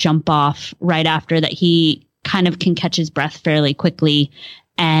immediate jump off right after, that he kind of can catch his breath fairly quickly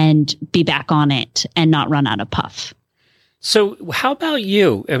and be back on it and not run out of puff. So how about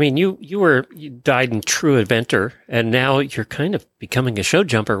you? I mean, you died in true eventer, and now you're kind of becoming a show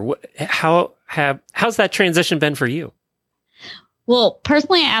jumper. How's that transition been for you? Well,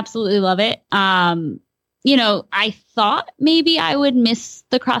 personally, I absolutely love it. I thought maybe I would miss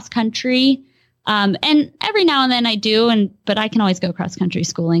the cross country. And every now and then I do, but I can always go cross country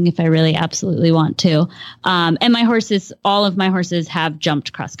schooling if I really absolutely want to. And all of my horses have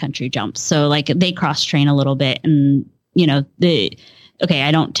jumped cross country jumps. So they cross train a little bit, and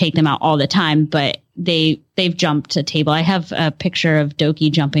I don't take them out all the time, but they've jumped a table. I have a picture of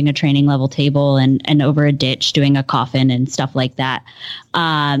Doki jumping a training level table and over a ditch doing a coffin and stuff like that.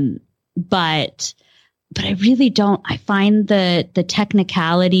 But I really don't. I find the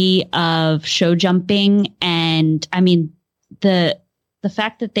technicality of show jumping, and I mean the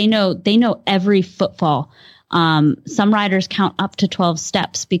fact that they know every footfall. Some riders count up to 12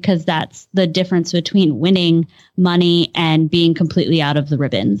 steps because that's the difference between winning money and being completely out of the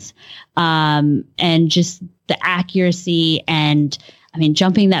ribbons. And just the accuracy, and I mean,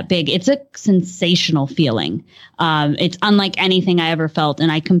 jumping that big, it's a sensational feeling. It's unlike anything I ever felt. And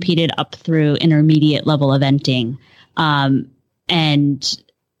I competed up through intermediate level eventing. And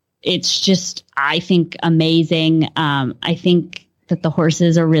it's just, I think, amazing. I think that the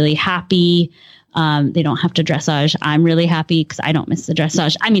horses are really happy. They don't have to dressage. I'm really happy because I don't miss the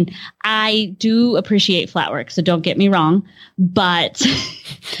dressage. I mean, I do appreciate flat work, so don't get me wrong, but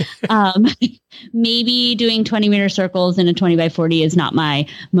maybe doing 20-meter circles in a 20x40 is not my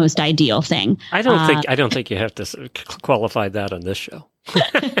most ideal thing. I don't think you have to qualify that on this show.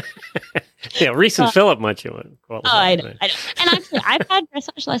 Yeah, Reese and Philip might you want. Oh, I know. And actually, I've had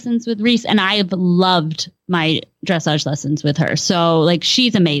dressage lessons with Reese, and I've loved my dressage lessons with her. So, like,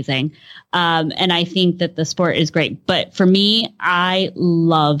 she's amazing. And I think that the sport is great. But for me, I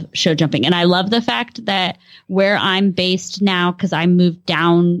love show jumping. And I love the fact that where I'm based now, because I moved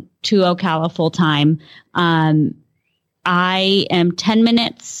down to Ocala full time, I am 10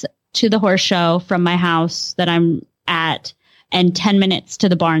 minutes to the horse show from my house that I'm at, and 10 minutes to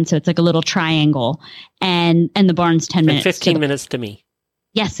the barn. So it's like a little triangle, and the barn's 10 minutes. 15 minutes to me.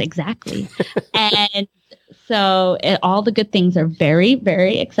 Yes, exactly. And so all the good things are very,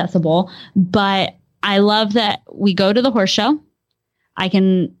 very accessible. But I love that we go to the horse show. I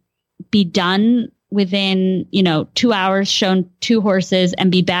can be done within, 2 hours, shown 2 horses,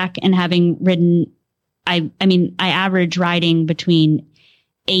 and be back and having ridden. I average riding between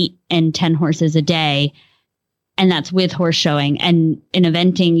 8 and 10 horses a day. And that's with horse showing. And in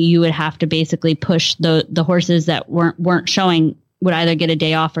eventing, you would have to basically push the horses that weren't showing would either get a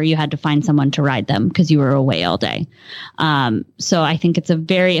day off, or you had to find someone to ride them because you were away all day. So I think it's a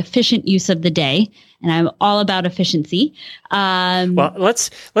very efficient use of the day, and I'm all about efficiency. Well,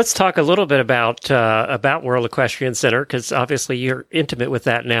 let's talk a little bit about World Equestrian Center, because obviously you're intimate with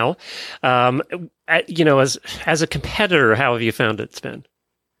that now. As a competitor, how have you found it, Spen?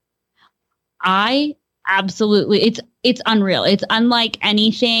 Absolutely. It's unreal. It's unlike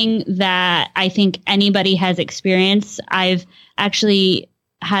anything that I think anybody has experienced. I've actually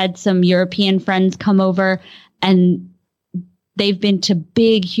had some European friends come over, and they've been to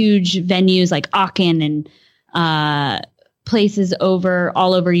big, huge venues like Aachen and places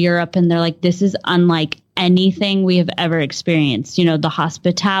all over Europe. And they're like, this is unlike anything we have ever experienced. The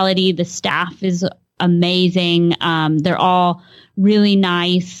hospitality, the staff is amazing. They're all really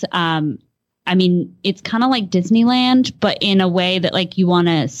nice. It's kind of like Disneyland, but in a way that, like, you want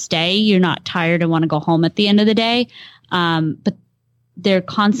to stay. You're not tired and want to go home at the end of the day. But they're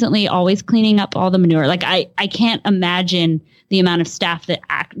constantly always cleaning up all the manure. Like, I can't imagine the amount of staff that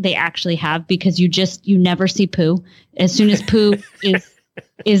they actually have, because you never see poo. As soon as poo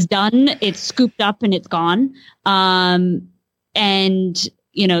is done, it's scooped up and it's gone. The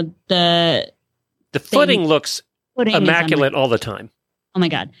footing looks immaculate all the time. Oh my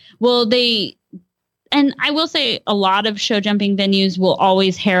God. Well, and I will say a lot of show jumping venues will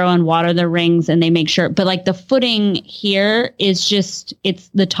always harrow and water the rings, and they make sure, but like the footing here is just, it's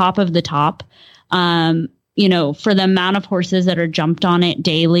the top of the top. For the amount of horses that are jumped on it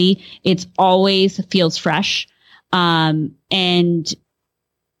daily, it's always feels fresh. And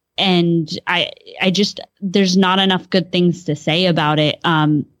I just, there's not enough good things to say about it.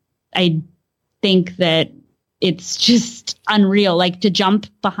 I think that it's just unreal, like to jump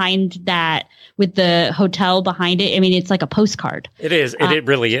behind that with the hotel behind it. I mean, it's like a postcard. It is. It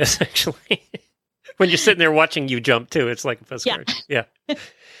really is, actually. When you're sitting there watching you jump too, it's like a postcard. Yeah.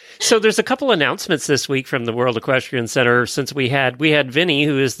 So there's a couple announcements this week from the World Equestrian Center, since we had Vinny,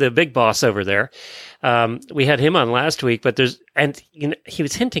 who is the big boss over there. We had him on last week, but he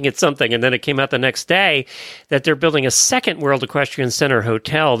was hinting at something, and then it came out the next day that they're building a second World Equestrian Center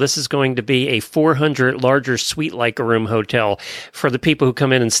hotel. This is going to be a 400 larger suite-like room hotel for the people who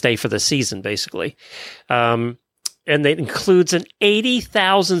come in and stay for the season, basically. And it includes an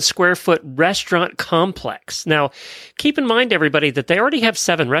 80,000 square foot restaurant complex. Now, keep in mind, everybody, that they already have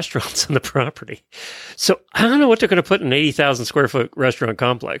 7 restaurants on the property. So I don't know what they're going to put in an 80,000 square foot restaurant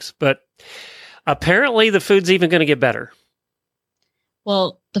complex, but apparently the food's even going to get better.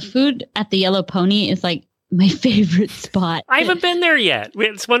 Well, the food at the Yellow Pony is like my favorite spot. I haven't been there yet.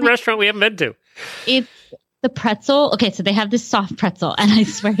 It's one restaurant we haven't been to. It's the pretzel. Okay, so they have this soft pretzel, and I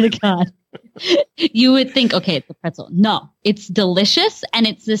swear to God, you would think, okay, it's a pretzel. No, it's delicious, and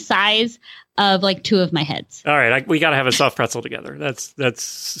it's the size of like 2 of my heads. All right, we got to have a soft pretzel together. That's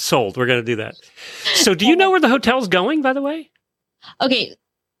sold. We're going to do that. So do you know where the hotel's going, by the way? Okay,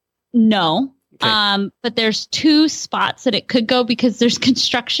 no. Okay. But there's 2 spots that it could go, because there's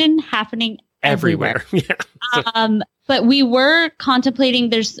construction happening everywhere. Yeah. But we were contemplating,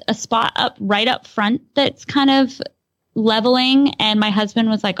 there's a spot right up front that's kind of leveling, and my husband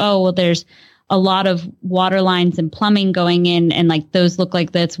was like, oh, well, there's a lot of water lines and plumbing going in, and like those look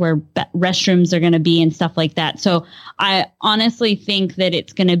like that's where restrooms are going to be and stuff like that. So I honestly think that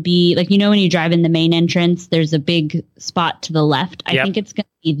it's going to be like, when you drive in the main entrance, there's a big spot to the left. I think it's going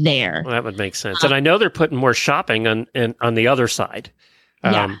to be there. Well, that would make sense. And I know they're putting more shopping on the other side.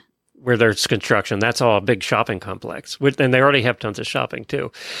 Where there's construction. That's all a big shopping complex. And they already have tons of shopping,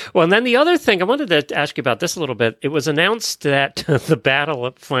 too. Well, and then the other thing, I wanted to ask you about this a little bit. It was announced that the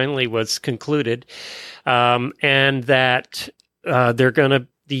battle finally was concluded, and that they're going to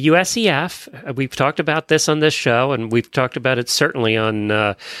the USEF, we've talked about this on this show, and we've talked about it certainly on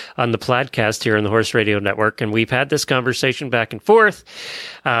the Pladcast here on the Horse Radio Network, and we've had this conversation back and forth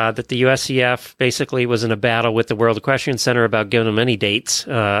that the USEF basically was in a battle with the World Equestrian Center about giving them any dates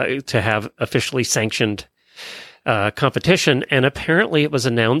to have officially sanctioned competition, and apparently it was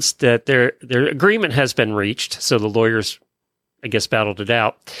announced that their agreement has been reached, so the lawyers, I guess, battled it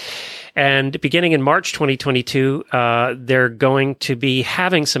out. And beginning in March 2022, they're going to be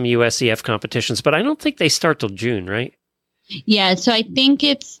having some USEF competitions, but I don't think they start till June, right? Yeah, so I think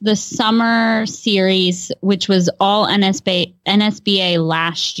it's the summer series, which was all NSBA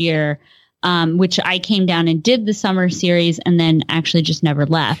last year, which I came down and did the summer series and then actually just never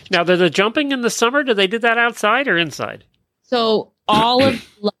left. Now, the jumping in the summer, do they do that outside or inside? So all of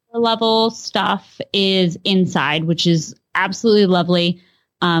lower level stuff is inside, which is absolutely lovely.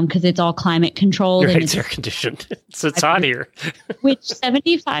 Because it's all climate controlled. Right, and it's air conditioned. So it's hot here. Which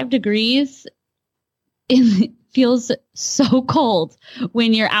 75 degrees feels so cold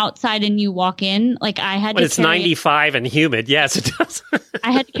when you're outside and you walk in. Like I had to. It's 95 and humid. Yes, it does.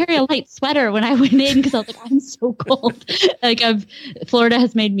 I had to carry a light sweater when I went in because I was like, I'm so cold. Florida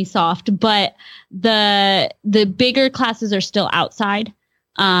has made me soft, but the bigger classes are still outside.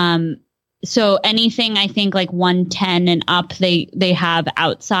 So anything I think like 110 and up, they have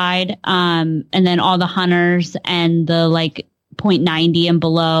outside. And then all the hunters and the like 0.90 and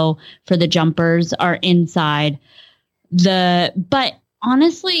below for the jumpers are inside. But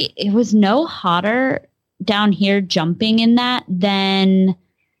honestly, it was no hotter down here jumping in that than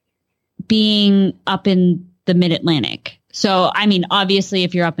being up in the Mid-Atlantic. So, I mean, obviously,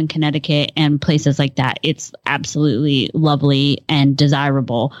 if you're up in Connecticut and places like that, it's absolutely lovely and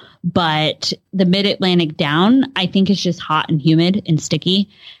desirable. But the Mid-Atlantic down, I think it's just hot and humid and sticky.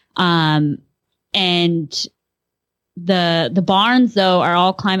 And the barns, though, are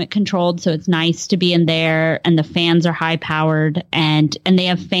all climate controlled. So it's nice to be in there. And the fans are high powered. And they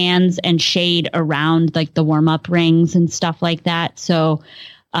have fans and shade around like the warm up rings and stuff like that. So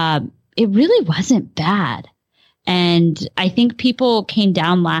it really wasn't bad. And I think people came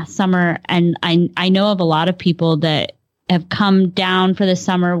down last summer, and I know of a lot of people that have come down for the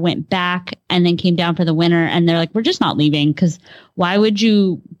summer, went back, and then came down for the winter. And they're like, we're just not leaving, because why would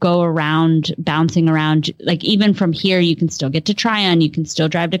you go around bouncing around? Like even from here, you can still get to Tryon. You can still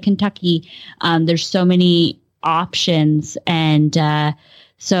drive to Kentucky. There's so many options. And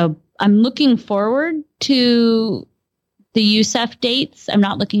so I'm looking forward to the USEF dates. I'm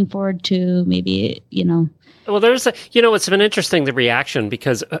not looking forward to maybe, Well, it's been interesting, the reaction,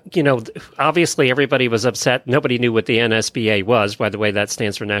 because, obviously everybody was upset. Nobody knew what the NSBA was. By the way, that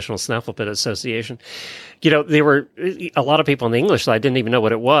stands for National Snafflepit Association. There were a lot of people on the English side didn't even know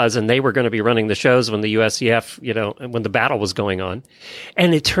what it was, and they were going to be running the shows when the USEF, when the battle was going on.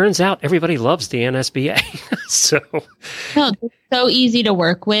 And it turns out everybody loves the NSBA. No, it's so easy to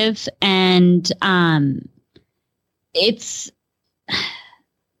work with. And it's,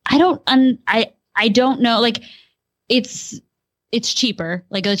 I don't know. Like it's cheaper.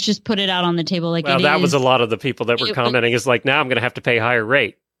 Like, let's just put it out on the table. Like, well, that was a lot of the people that were commenting is like, now I'm going to have to pay a higher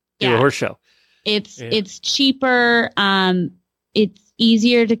rate to do a horse show. It's cheaper. It's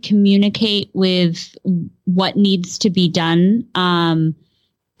easier to communicate with what needs to be done.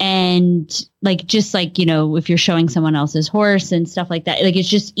 And like, just like, if you're showing someone else's horse and stuff like that, like, it's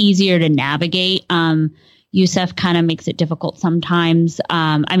just easier to navigate. USEF kind of makes it difficult sometimes.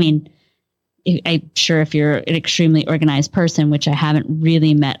 I mean, I'm sure if you're an extremely organized person, which I haven't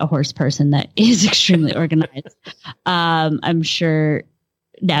really met a horse person that is extremely organized, I'm sure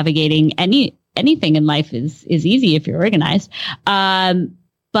navigating anything in life is easy if you're organized.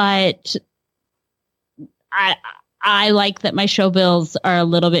 But I like that my show bills are a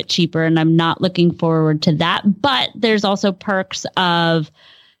little bit cheaper, and I'm not looking forward to that. But there's also perks of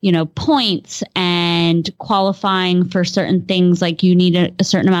points and qualifying for certain things. Like you need a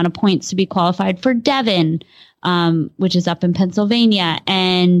certain amount of points to be qualified for Devon, which is up in Pennsylvania,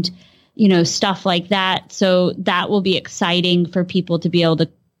 and, stuff like that. So that will be exciting for people to be able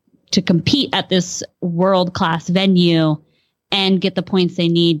to compete at this world-class venue and get the points they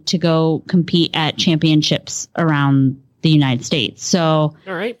need to go compete at championships around the United States. So,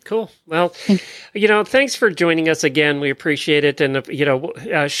 all right, cool. Well, thanks for joining us again. We appreciate it. And,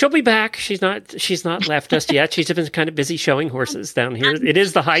 she'll be back. She's not left us yet. She's been kind of busy showing horses down here. It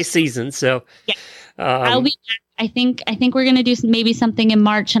is the high season. So yeah. I'll be back. I think we're going to do maybe something in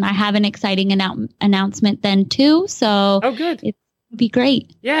March, and I have an exciting announcement then too. So, oh, good. It'll be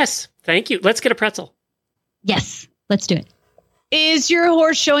great. Yes. Thank you. Let's get a pretzel. Yes, let's do it. Is your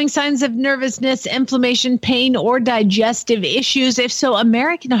horse showing signs of nervousness, inflammation, pain, or digestive issues? If so,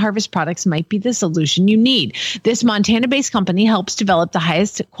 American Harvest products might be the solution you need. This Montana-based company helps develop the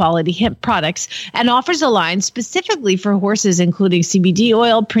highest quality hemp products and offers a line specifically for horses, including CBD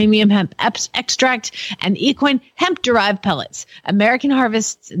oil, premium hemp extract, and equine hemp-derived pellets. American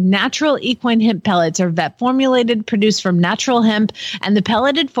Harvest's natural equine hemp pellets are vet formulated, produced from natural hemp, and the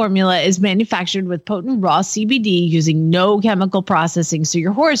pelleted formula is manufactured with potent raw CBD using no chemical processing, so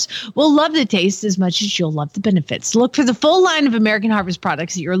your horse will love the taste as much as you'll love the benefits. Look for the full line of American Harvest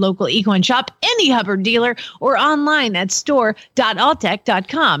products at your local equine shop, any Hubbard dealer, or online at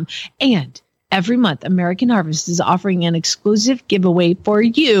store.alltech.com. And every month, American Harvest is offering an exclusive giveaway for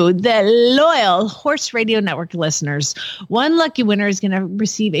you, the loyal Horse Radio Network listeners. One lucky winner is going to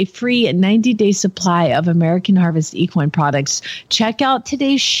receive a free 90-day supply of American Harvest equine products. Check out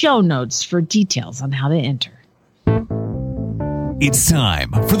today's show notes for details on how to enter. It's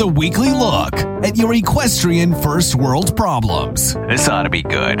time for the weekly look at your equestrian first world problems. This ought to be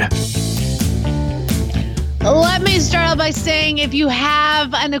good. Let me start out by saying if you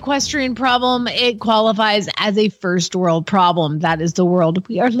have an equestrian problem, it qualifies as a first world problem. That is the world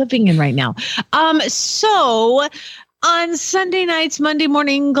we are living in right now. So on Sunday nights, Monday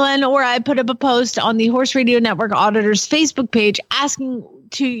morning, Glenn or I put up a post on the Horse Radio Network Auditors Facebook page asking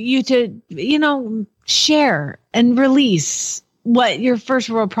you to share and release what your first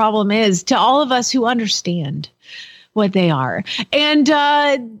world problem is to all of us who understand what they are. And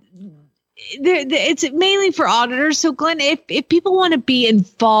it's mainly for auditors. So Glenn, if people want to be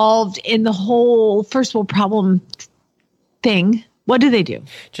involved in the whole first world problem thing, what do they do?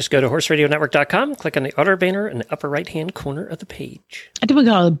 Just go to horseradionetwork.com, click on the auditor banner in the upper right-hand corner of the page. I don't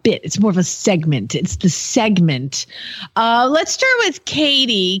call it a bit. It's more of a segment. It's the segment. Let's start with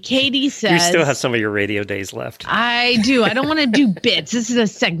Katie. Katie says... You still have some of your radio days left. I do. I don't want to do bits. This is a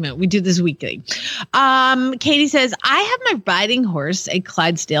segment. We do this weekly. Katie says, I have my riding horse, a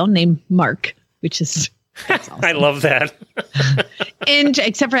Clydesdale named Mark, which is... Awesome. I love that. And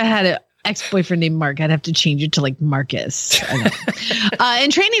except for I had a ex-boyfriend named Mark. I'd have to change it to like Marcus. In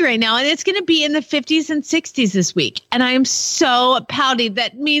training right now, and it's going to be in the 50s and 60s this week. And I am so pouty.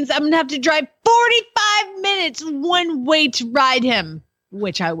 That means I'm going to have to drive 45 minutes one way to ride him,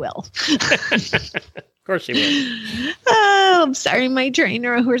 which I will. Of course you will. Oh, I'm sorry, my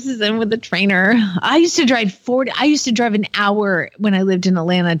trainer. A horse is in with a trainer. I used to drive an hour when I lived in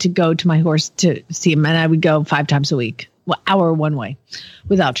Atlanta to go to my horse to see him, and I would go 5 times a week. Well, hour one way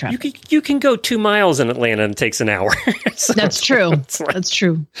without traffic. You can go 2 miles in Atlanta and it takes an hour. So that's true. That's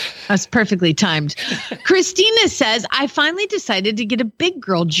true. That's perfectly timed. Christina says, I finally decided to get a big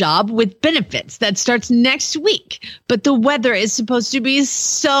girl job with benefits that starts next week. But the weather is supposed to be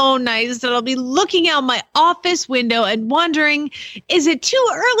so nice that I'll be looking out my office window and wondering, is it too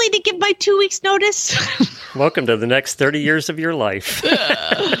early to give my 2 weeks notice? Welcome to the next 30 years of your life.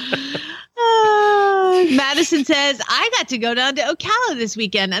 Madison says, I got to go down to Ocala this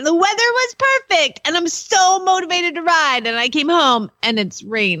weekend and the weather was perfect and I'm so motivated to ride, and I came home and it's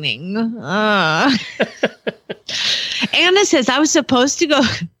raining. Anna says, I was supposed to go.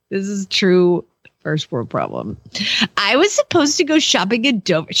 This is true. First world problem. I was supposed to go shopping in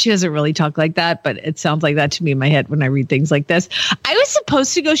Dover. She doesn't really talk like that, but it sounds like that to me in my head when I read things like this. I was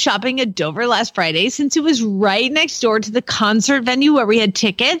supposed to go shopping at Dover last Friday since it was right next door to the concert venue where we had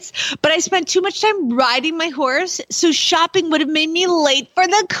tickets, but I spent too much time riding my horse, so shopping would have made me late for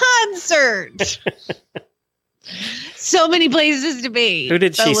the concert. So many places to be. Who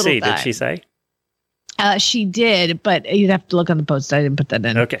did she see? Did she say? She did, but you'd have to look on the post. I didn't put that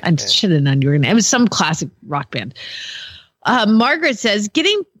in. Okay. I should have known you were going to. It was some classic rock band. Margaret says,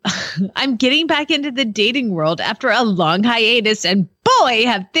 I'm getting back into the dating world after a long hiatus, and boy,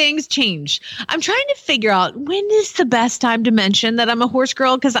 have things changed. I'm trying to figure out when is the best time to mention that I'm a horse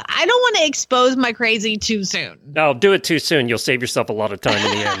girl, because I don't want to expose my crazy too soon. No, do it too soon. You'll save yourself a lot of time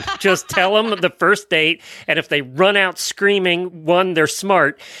in the end. Just tell them the first date, and if they run out screaming, one, they're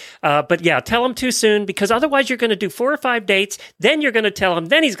smart. But yeah, tell them too soon, because otherwise you're going to do 4 or 5 dates, then you're going to tell him,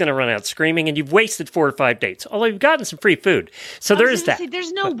 then he's going to run out screaming, and you've wasted 4 or 5 dates. Although you've gotten some free food. So there is that.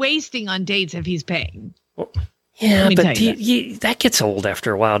 There's no wasting on dates if he's paying. Well, yeah, but that gets old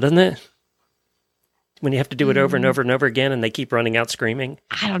after a while, doesn't it? When you have to do it over and over and over again and they keep running out screaming.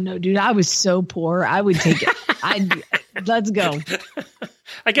 I don't know, dude. I was so poor. I would take it. Let's go.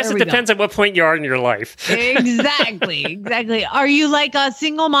 I guess it depends on what point you are in your life. Exactly. Are you like a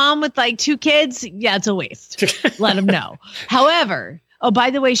single mom with like 2 kids? Yeah, it's a waste. Let them know. However, by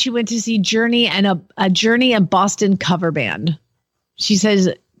the way, she went to see Journey and a Journey and Boston cover band. She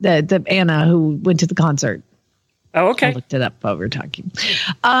says that the Anna who went to the concert. Oh, okay. I looked it up while we were talking.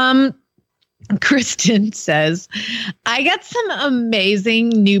 Kristen says, I got some amazing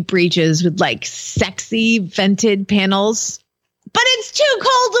new breeches with like sexy vented panels, but it's too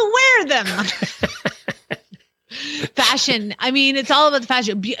cold to wear them. Fashion. I mean, it's all about the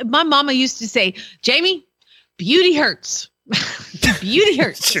fashion. My mama used to say, Jamie, beauty hurts. Beauty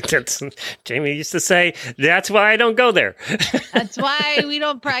hurts. Jamie used to say, that's why I don't go there. That's why we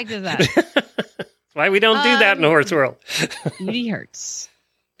don't practice that. That's why we don't do that in the horse world. Beauty hurts.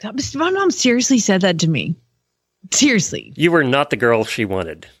 My mom seriously said that to me. Seriously. You were not the girl she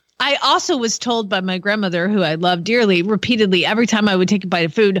wanted. I also was told by my grandmother, who I love dearly, repeatedly, every time I would take a bite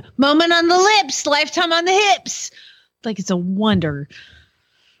of food, moment on the lips, lifetime on the hips. Like, it's a wonder.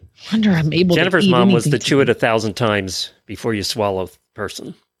 I'm able Jennifer's to eat mom was the anything. chew it 1,000 times before you swallow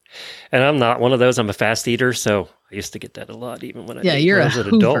person. And I'm not one of those. I'm a fast eater, so I used to get that a lot, even when you're I was a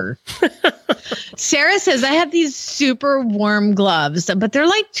an adult. hoover. Sarah says, I have these super warm gloves, but they're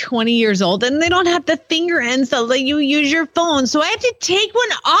like 20 years old and they don't have the finger ends that let you use your phone. So I have to take one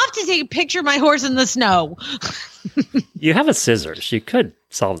off to take a picture of my horse in the snow. You have a scissors. You could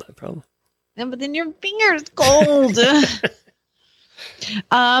solve that problem. Yeah, but then your finger's cold.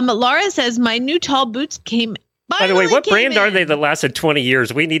 Laura says, my new tall boots came. By the way, what brand are they that lasted 20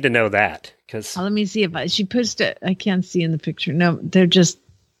 years? We need to know that. Let me see if she posted. I can't see in the picture. No,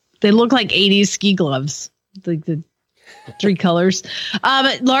 they look like 80s ski gloves. Like the three colors.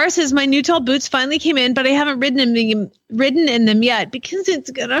 Laura says, my new tall boots finally came in, but I haven't ridden in them yet because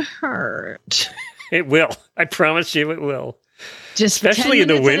it's going to hurt. It will. I promise you it will. Just especially in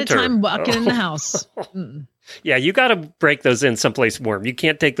the winter. At a time walking in the house. Yeah, you got to break those in someplace warm. You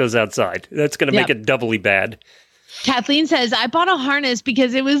can't take those outside. That's going to make it doubly bad. Kathleen says, I bought a harness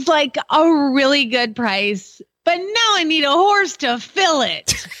because it was like a really good price, but now I need a horse to fill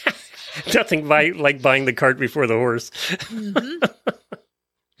it. Nothing like buying the cart before the horse.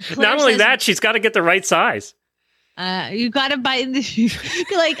 Mm-hmm. Not only that, she's got to get the right size. You got to buy be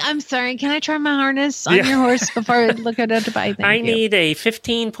like, I'm sorry, can I try my harness on your horse before I look at it to buy? I need a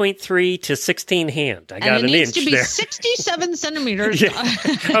 15.3 to 16 hand. I got an inch there. And it needs to be 67 centimeters.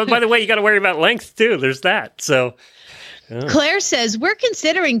 Oh, by the way, you got to worry about length too. There's that. So Claire says, we're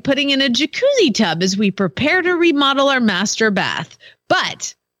considering putting in a jacuzzi tub as we prepare to remodel our master bath.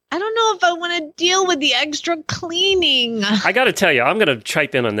 But I don't know if I want to deal with the extra cleaning. I got to tell you, I'm going to chime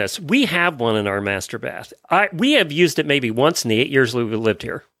in on this. We have one in our master bath. We have used it maybe once in the 8 years we've lived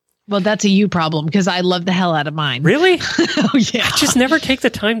here. Well, that's a you problem because I love the hell out of mine. Really? Oh, yeah. I just never take the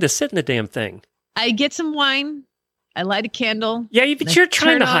time to sit in the damn thing. I get some wine. I light a candle. Yeah, but you're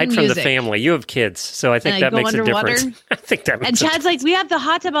trying to hide from the family. You have kids, so I think that makes a difference. I think that makes a difference. And Chad's like, we have the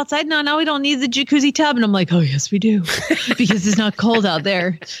hot tub outside. No, we don't need the jacuzzi tub. And I'm like, oh, yes, we do. Because it's not cold out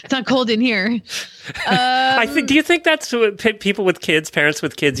there. It's not cold in here. Do you think that's what people with kids, parents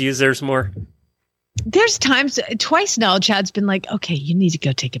with kids use theirs more? There's times, twice now, Chad's been like, okay, you need to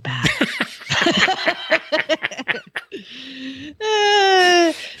go take a bath.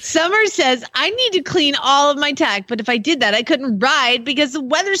 Summer says, I need to clean all of my tack, but if I did that, I couldn't ride because the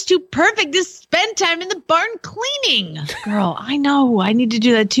weather's too perfect to spend time in the barn cleaning. Girl, I know. I need to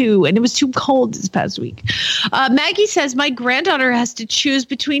do that too. And it was too cold this past week. Maggie says, my granddaughter has to choose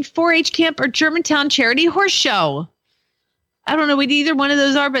between 4-H camp or Germantown Charity Horse Show. I don't know what either one of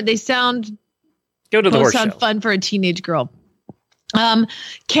those are, but they sound fun for a teenage girl.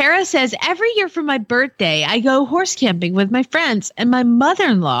 Kara says, every year for my birthday, I go horse camping with my friends, and my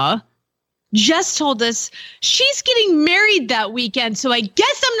mother-in-law just told us she's getting married that weekend, so I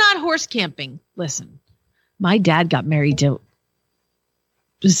guess I'm not horse camping. Listen, my dad got married to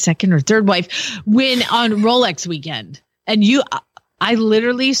his second or third wife on Rolex weekend, and I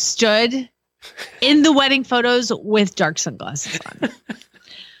literally stood in the wedding photos with dark sunglasses on.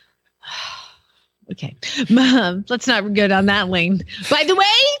 Okay, let's not go down that lane. By the way,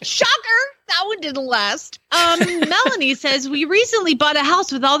 shocker, that one didn't last. Melanie says, we recently bought a house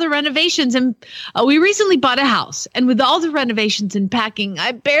with all the renovations and with all the renovations and packing,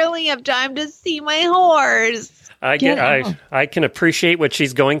 I barely have time to see my horse. I can appreciate what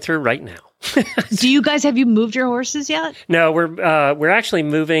she's going through right now. Have you moved your horses yet? No, we're actually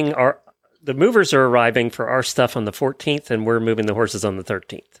moving the movers are arriving for our stuff on the 14th, and we're moving the horses on the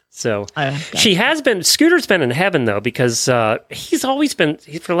 13th. So Scooter's been in heaven, though, because he's always been,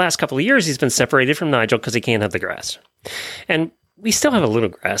 for the last couple of years, he's been separated from Nigel because he can't have the grass. And we still have a little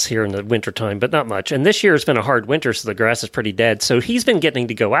grass here in the wintertime, but not much. And this year has been a hard winter, so the grass is pretty dead. So he's been getting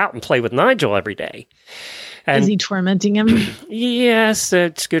to go out and play with Nigel every day. And, is he tormenting him? Yes,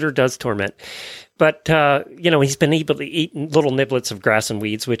 Scooter does torment. But, he's been able to eat little niblets of grass and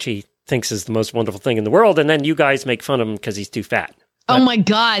weeds, which he thinks is the most wonderful thing in the world. And then you guys make fun of him because he's too fat. Oh my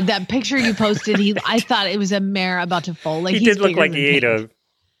God, that picture you posted, I thought it was a mare about to fold. Like he did look like he ate a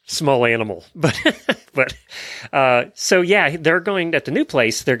small animal. So yeah, they're going at the new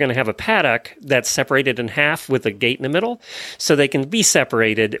place. They're going to have a paddock that's separated in half with a gate in the middle so they can be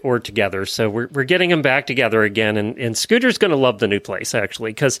separated or together. So we're getting them back together again. And Scooter's going to love the new place,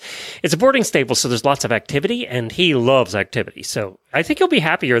 actually, because it's a boarding stable. So there's lots of activity and he loves activity. So I think he'll be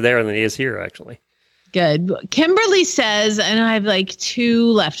happier there than he is here, actually. Good. Kimberly says, and I have like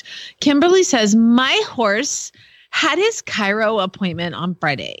 2 left. Kimberly says, my horse had his Cairo appointment on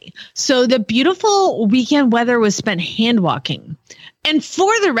Friday. So the beautiful weekend weather was spent hand walking. And for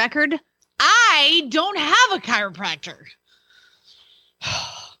the record, I don't have a chiropractor.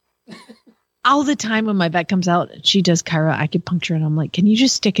 All the time when my vet comes out, she does chiro acupuncture, and I'm like, can you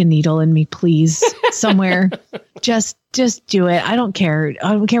just stick a needle in me, please, somewhere? just do it. I don't care.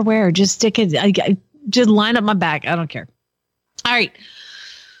 I don't care where. Just stick it. Just line up my back. I don't care. All right.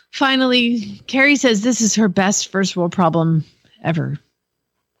 Finally, Carrie says this is her best first world problem ever.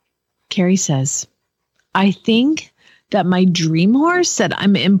 Carrie says, I think that my dream horse that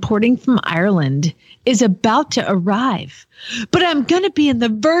I'm importing from Ireland is about to arrive, but I'm going to be in the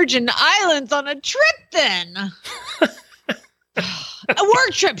Virgin Islands on a trip then. A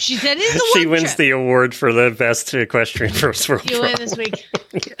work trip, she said. It is a work She wins trip. the award for the best equestrian first world You problem. win this week.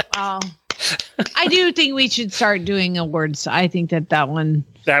 Yeah. Wow. I do think we should start doing awards. I think that one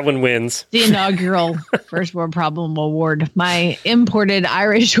wins. The inaugural First World Problem Award. My imported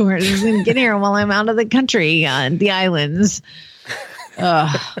Irish horse is going to get here while I'm out of the country on the islands.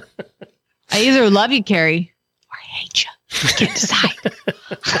 I either love you, Carrie, or I hate you. I can't decide.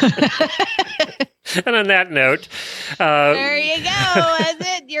 And on that note, there you go.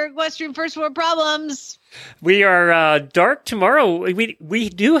 That's it. Your equestrian first world problems. We are dark tomorrow. We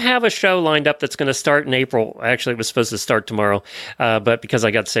do have a show lined up that's going to start in April. Actually, it was supposed to start tomorrow, but because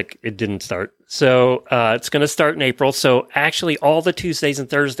I got sick, it didn't start. So it's going to start in April. So actually, all the Tuesdays and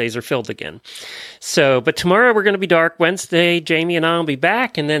Thursdays are filled again. So, but tomorrow we're going to be dark. Wednesday, Jamie and I will be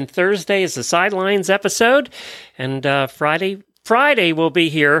back, and then Thursday is the Sidelines episode, and Friday we'll be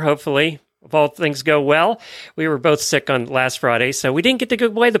here, hopefully. If all things go well. We were both sick on last Friday, so we didn't get to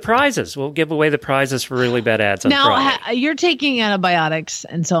give away the prizes. We'll give away the prizes for really bad ads on Friday. Now, you're taking antibiotics,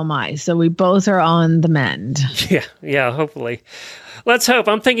 and so am I. So we both are on the mend. Yeah, hopefully. Let's hope.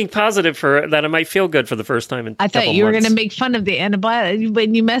 I'm thinking positive for that. I might feel good for the first time in I thought you were going to make fun of the antibiotics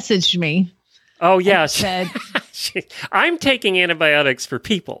when you messaged me. Oh, yeah. Said, I'm taking antibiotics for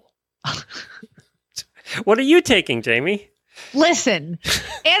people. What are you taking, Jamie? Listen,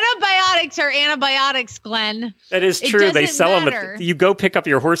 antibiotics are antibiotics, Glenn. That is true. They sell them. You go pick up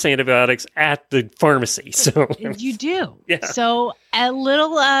your horse antibiotics at the pharmacy. So you do. Yeah. So a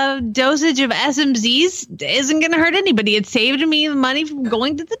little dosage of SMZs isn't going to hurt anybody. It saved me money from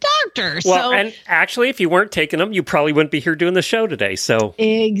going to the doctor. Well, and actually, if you weren't taking them, you probably wouldn't be here doing the show today. So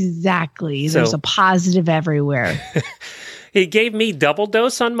exactly. There's a positive everywhere. He gave me double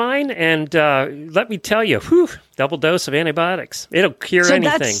dose on mine, and let me tell you, double dose of antibiotics. It'll cure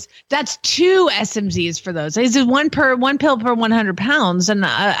anything. That's 2 SMZs for those. It's one pill per 100 pounds, and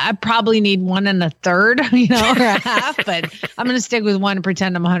I probably need 1 1/3, or a half. But I'm going to stick with 1 and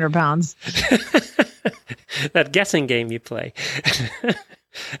pretend I'm 100 pounds. That guessing game you play.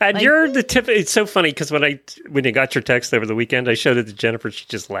 And you're the tip. It's so funny because when you got your text over the weekend, I showed it to Jennifer. She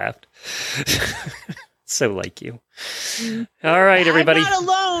just laughed. So like you. All right, everybody. I'm not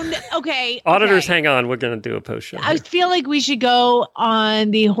alone. Okay. Auditors, hang on. We're going to do a post show. I feel like we should go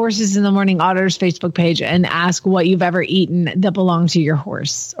on the Horses in the Morning Auditors Facebook page and ask what you've ever eaten that belonged to your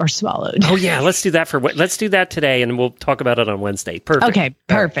horse or swallowed. Oh yeah, let's do that let's do that today, and we'll talk about it on Wednesday. Perfect. Okay,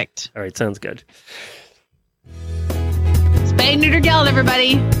 perfect. All right, sounds good. Spay, neuter, geld,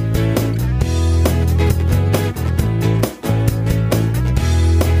 everybody.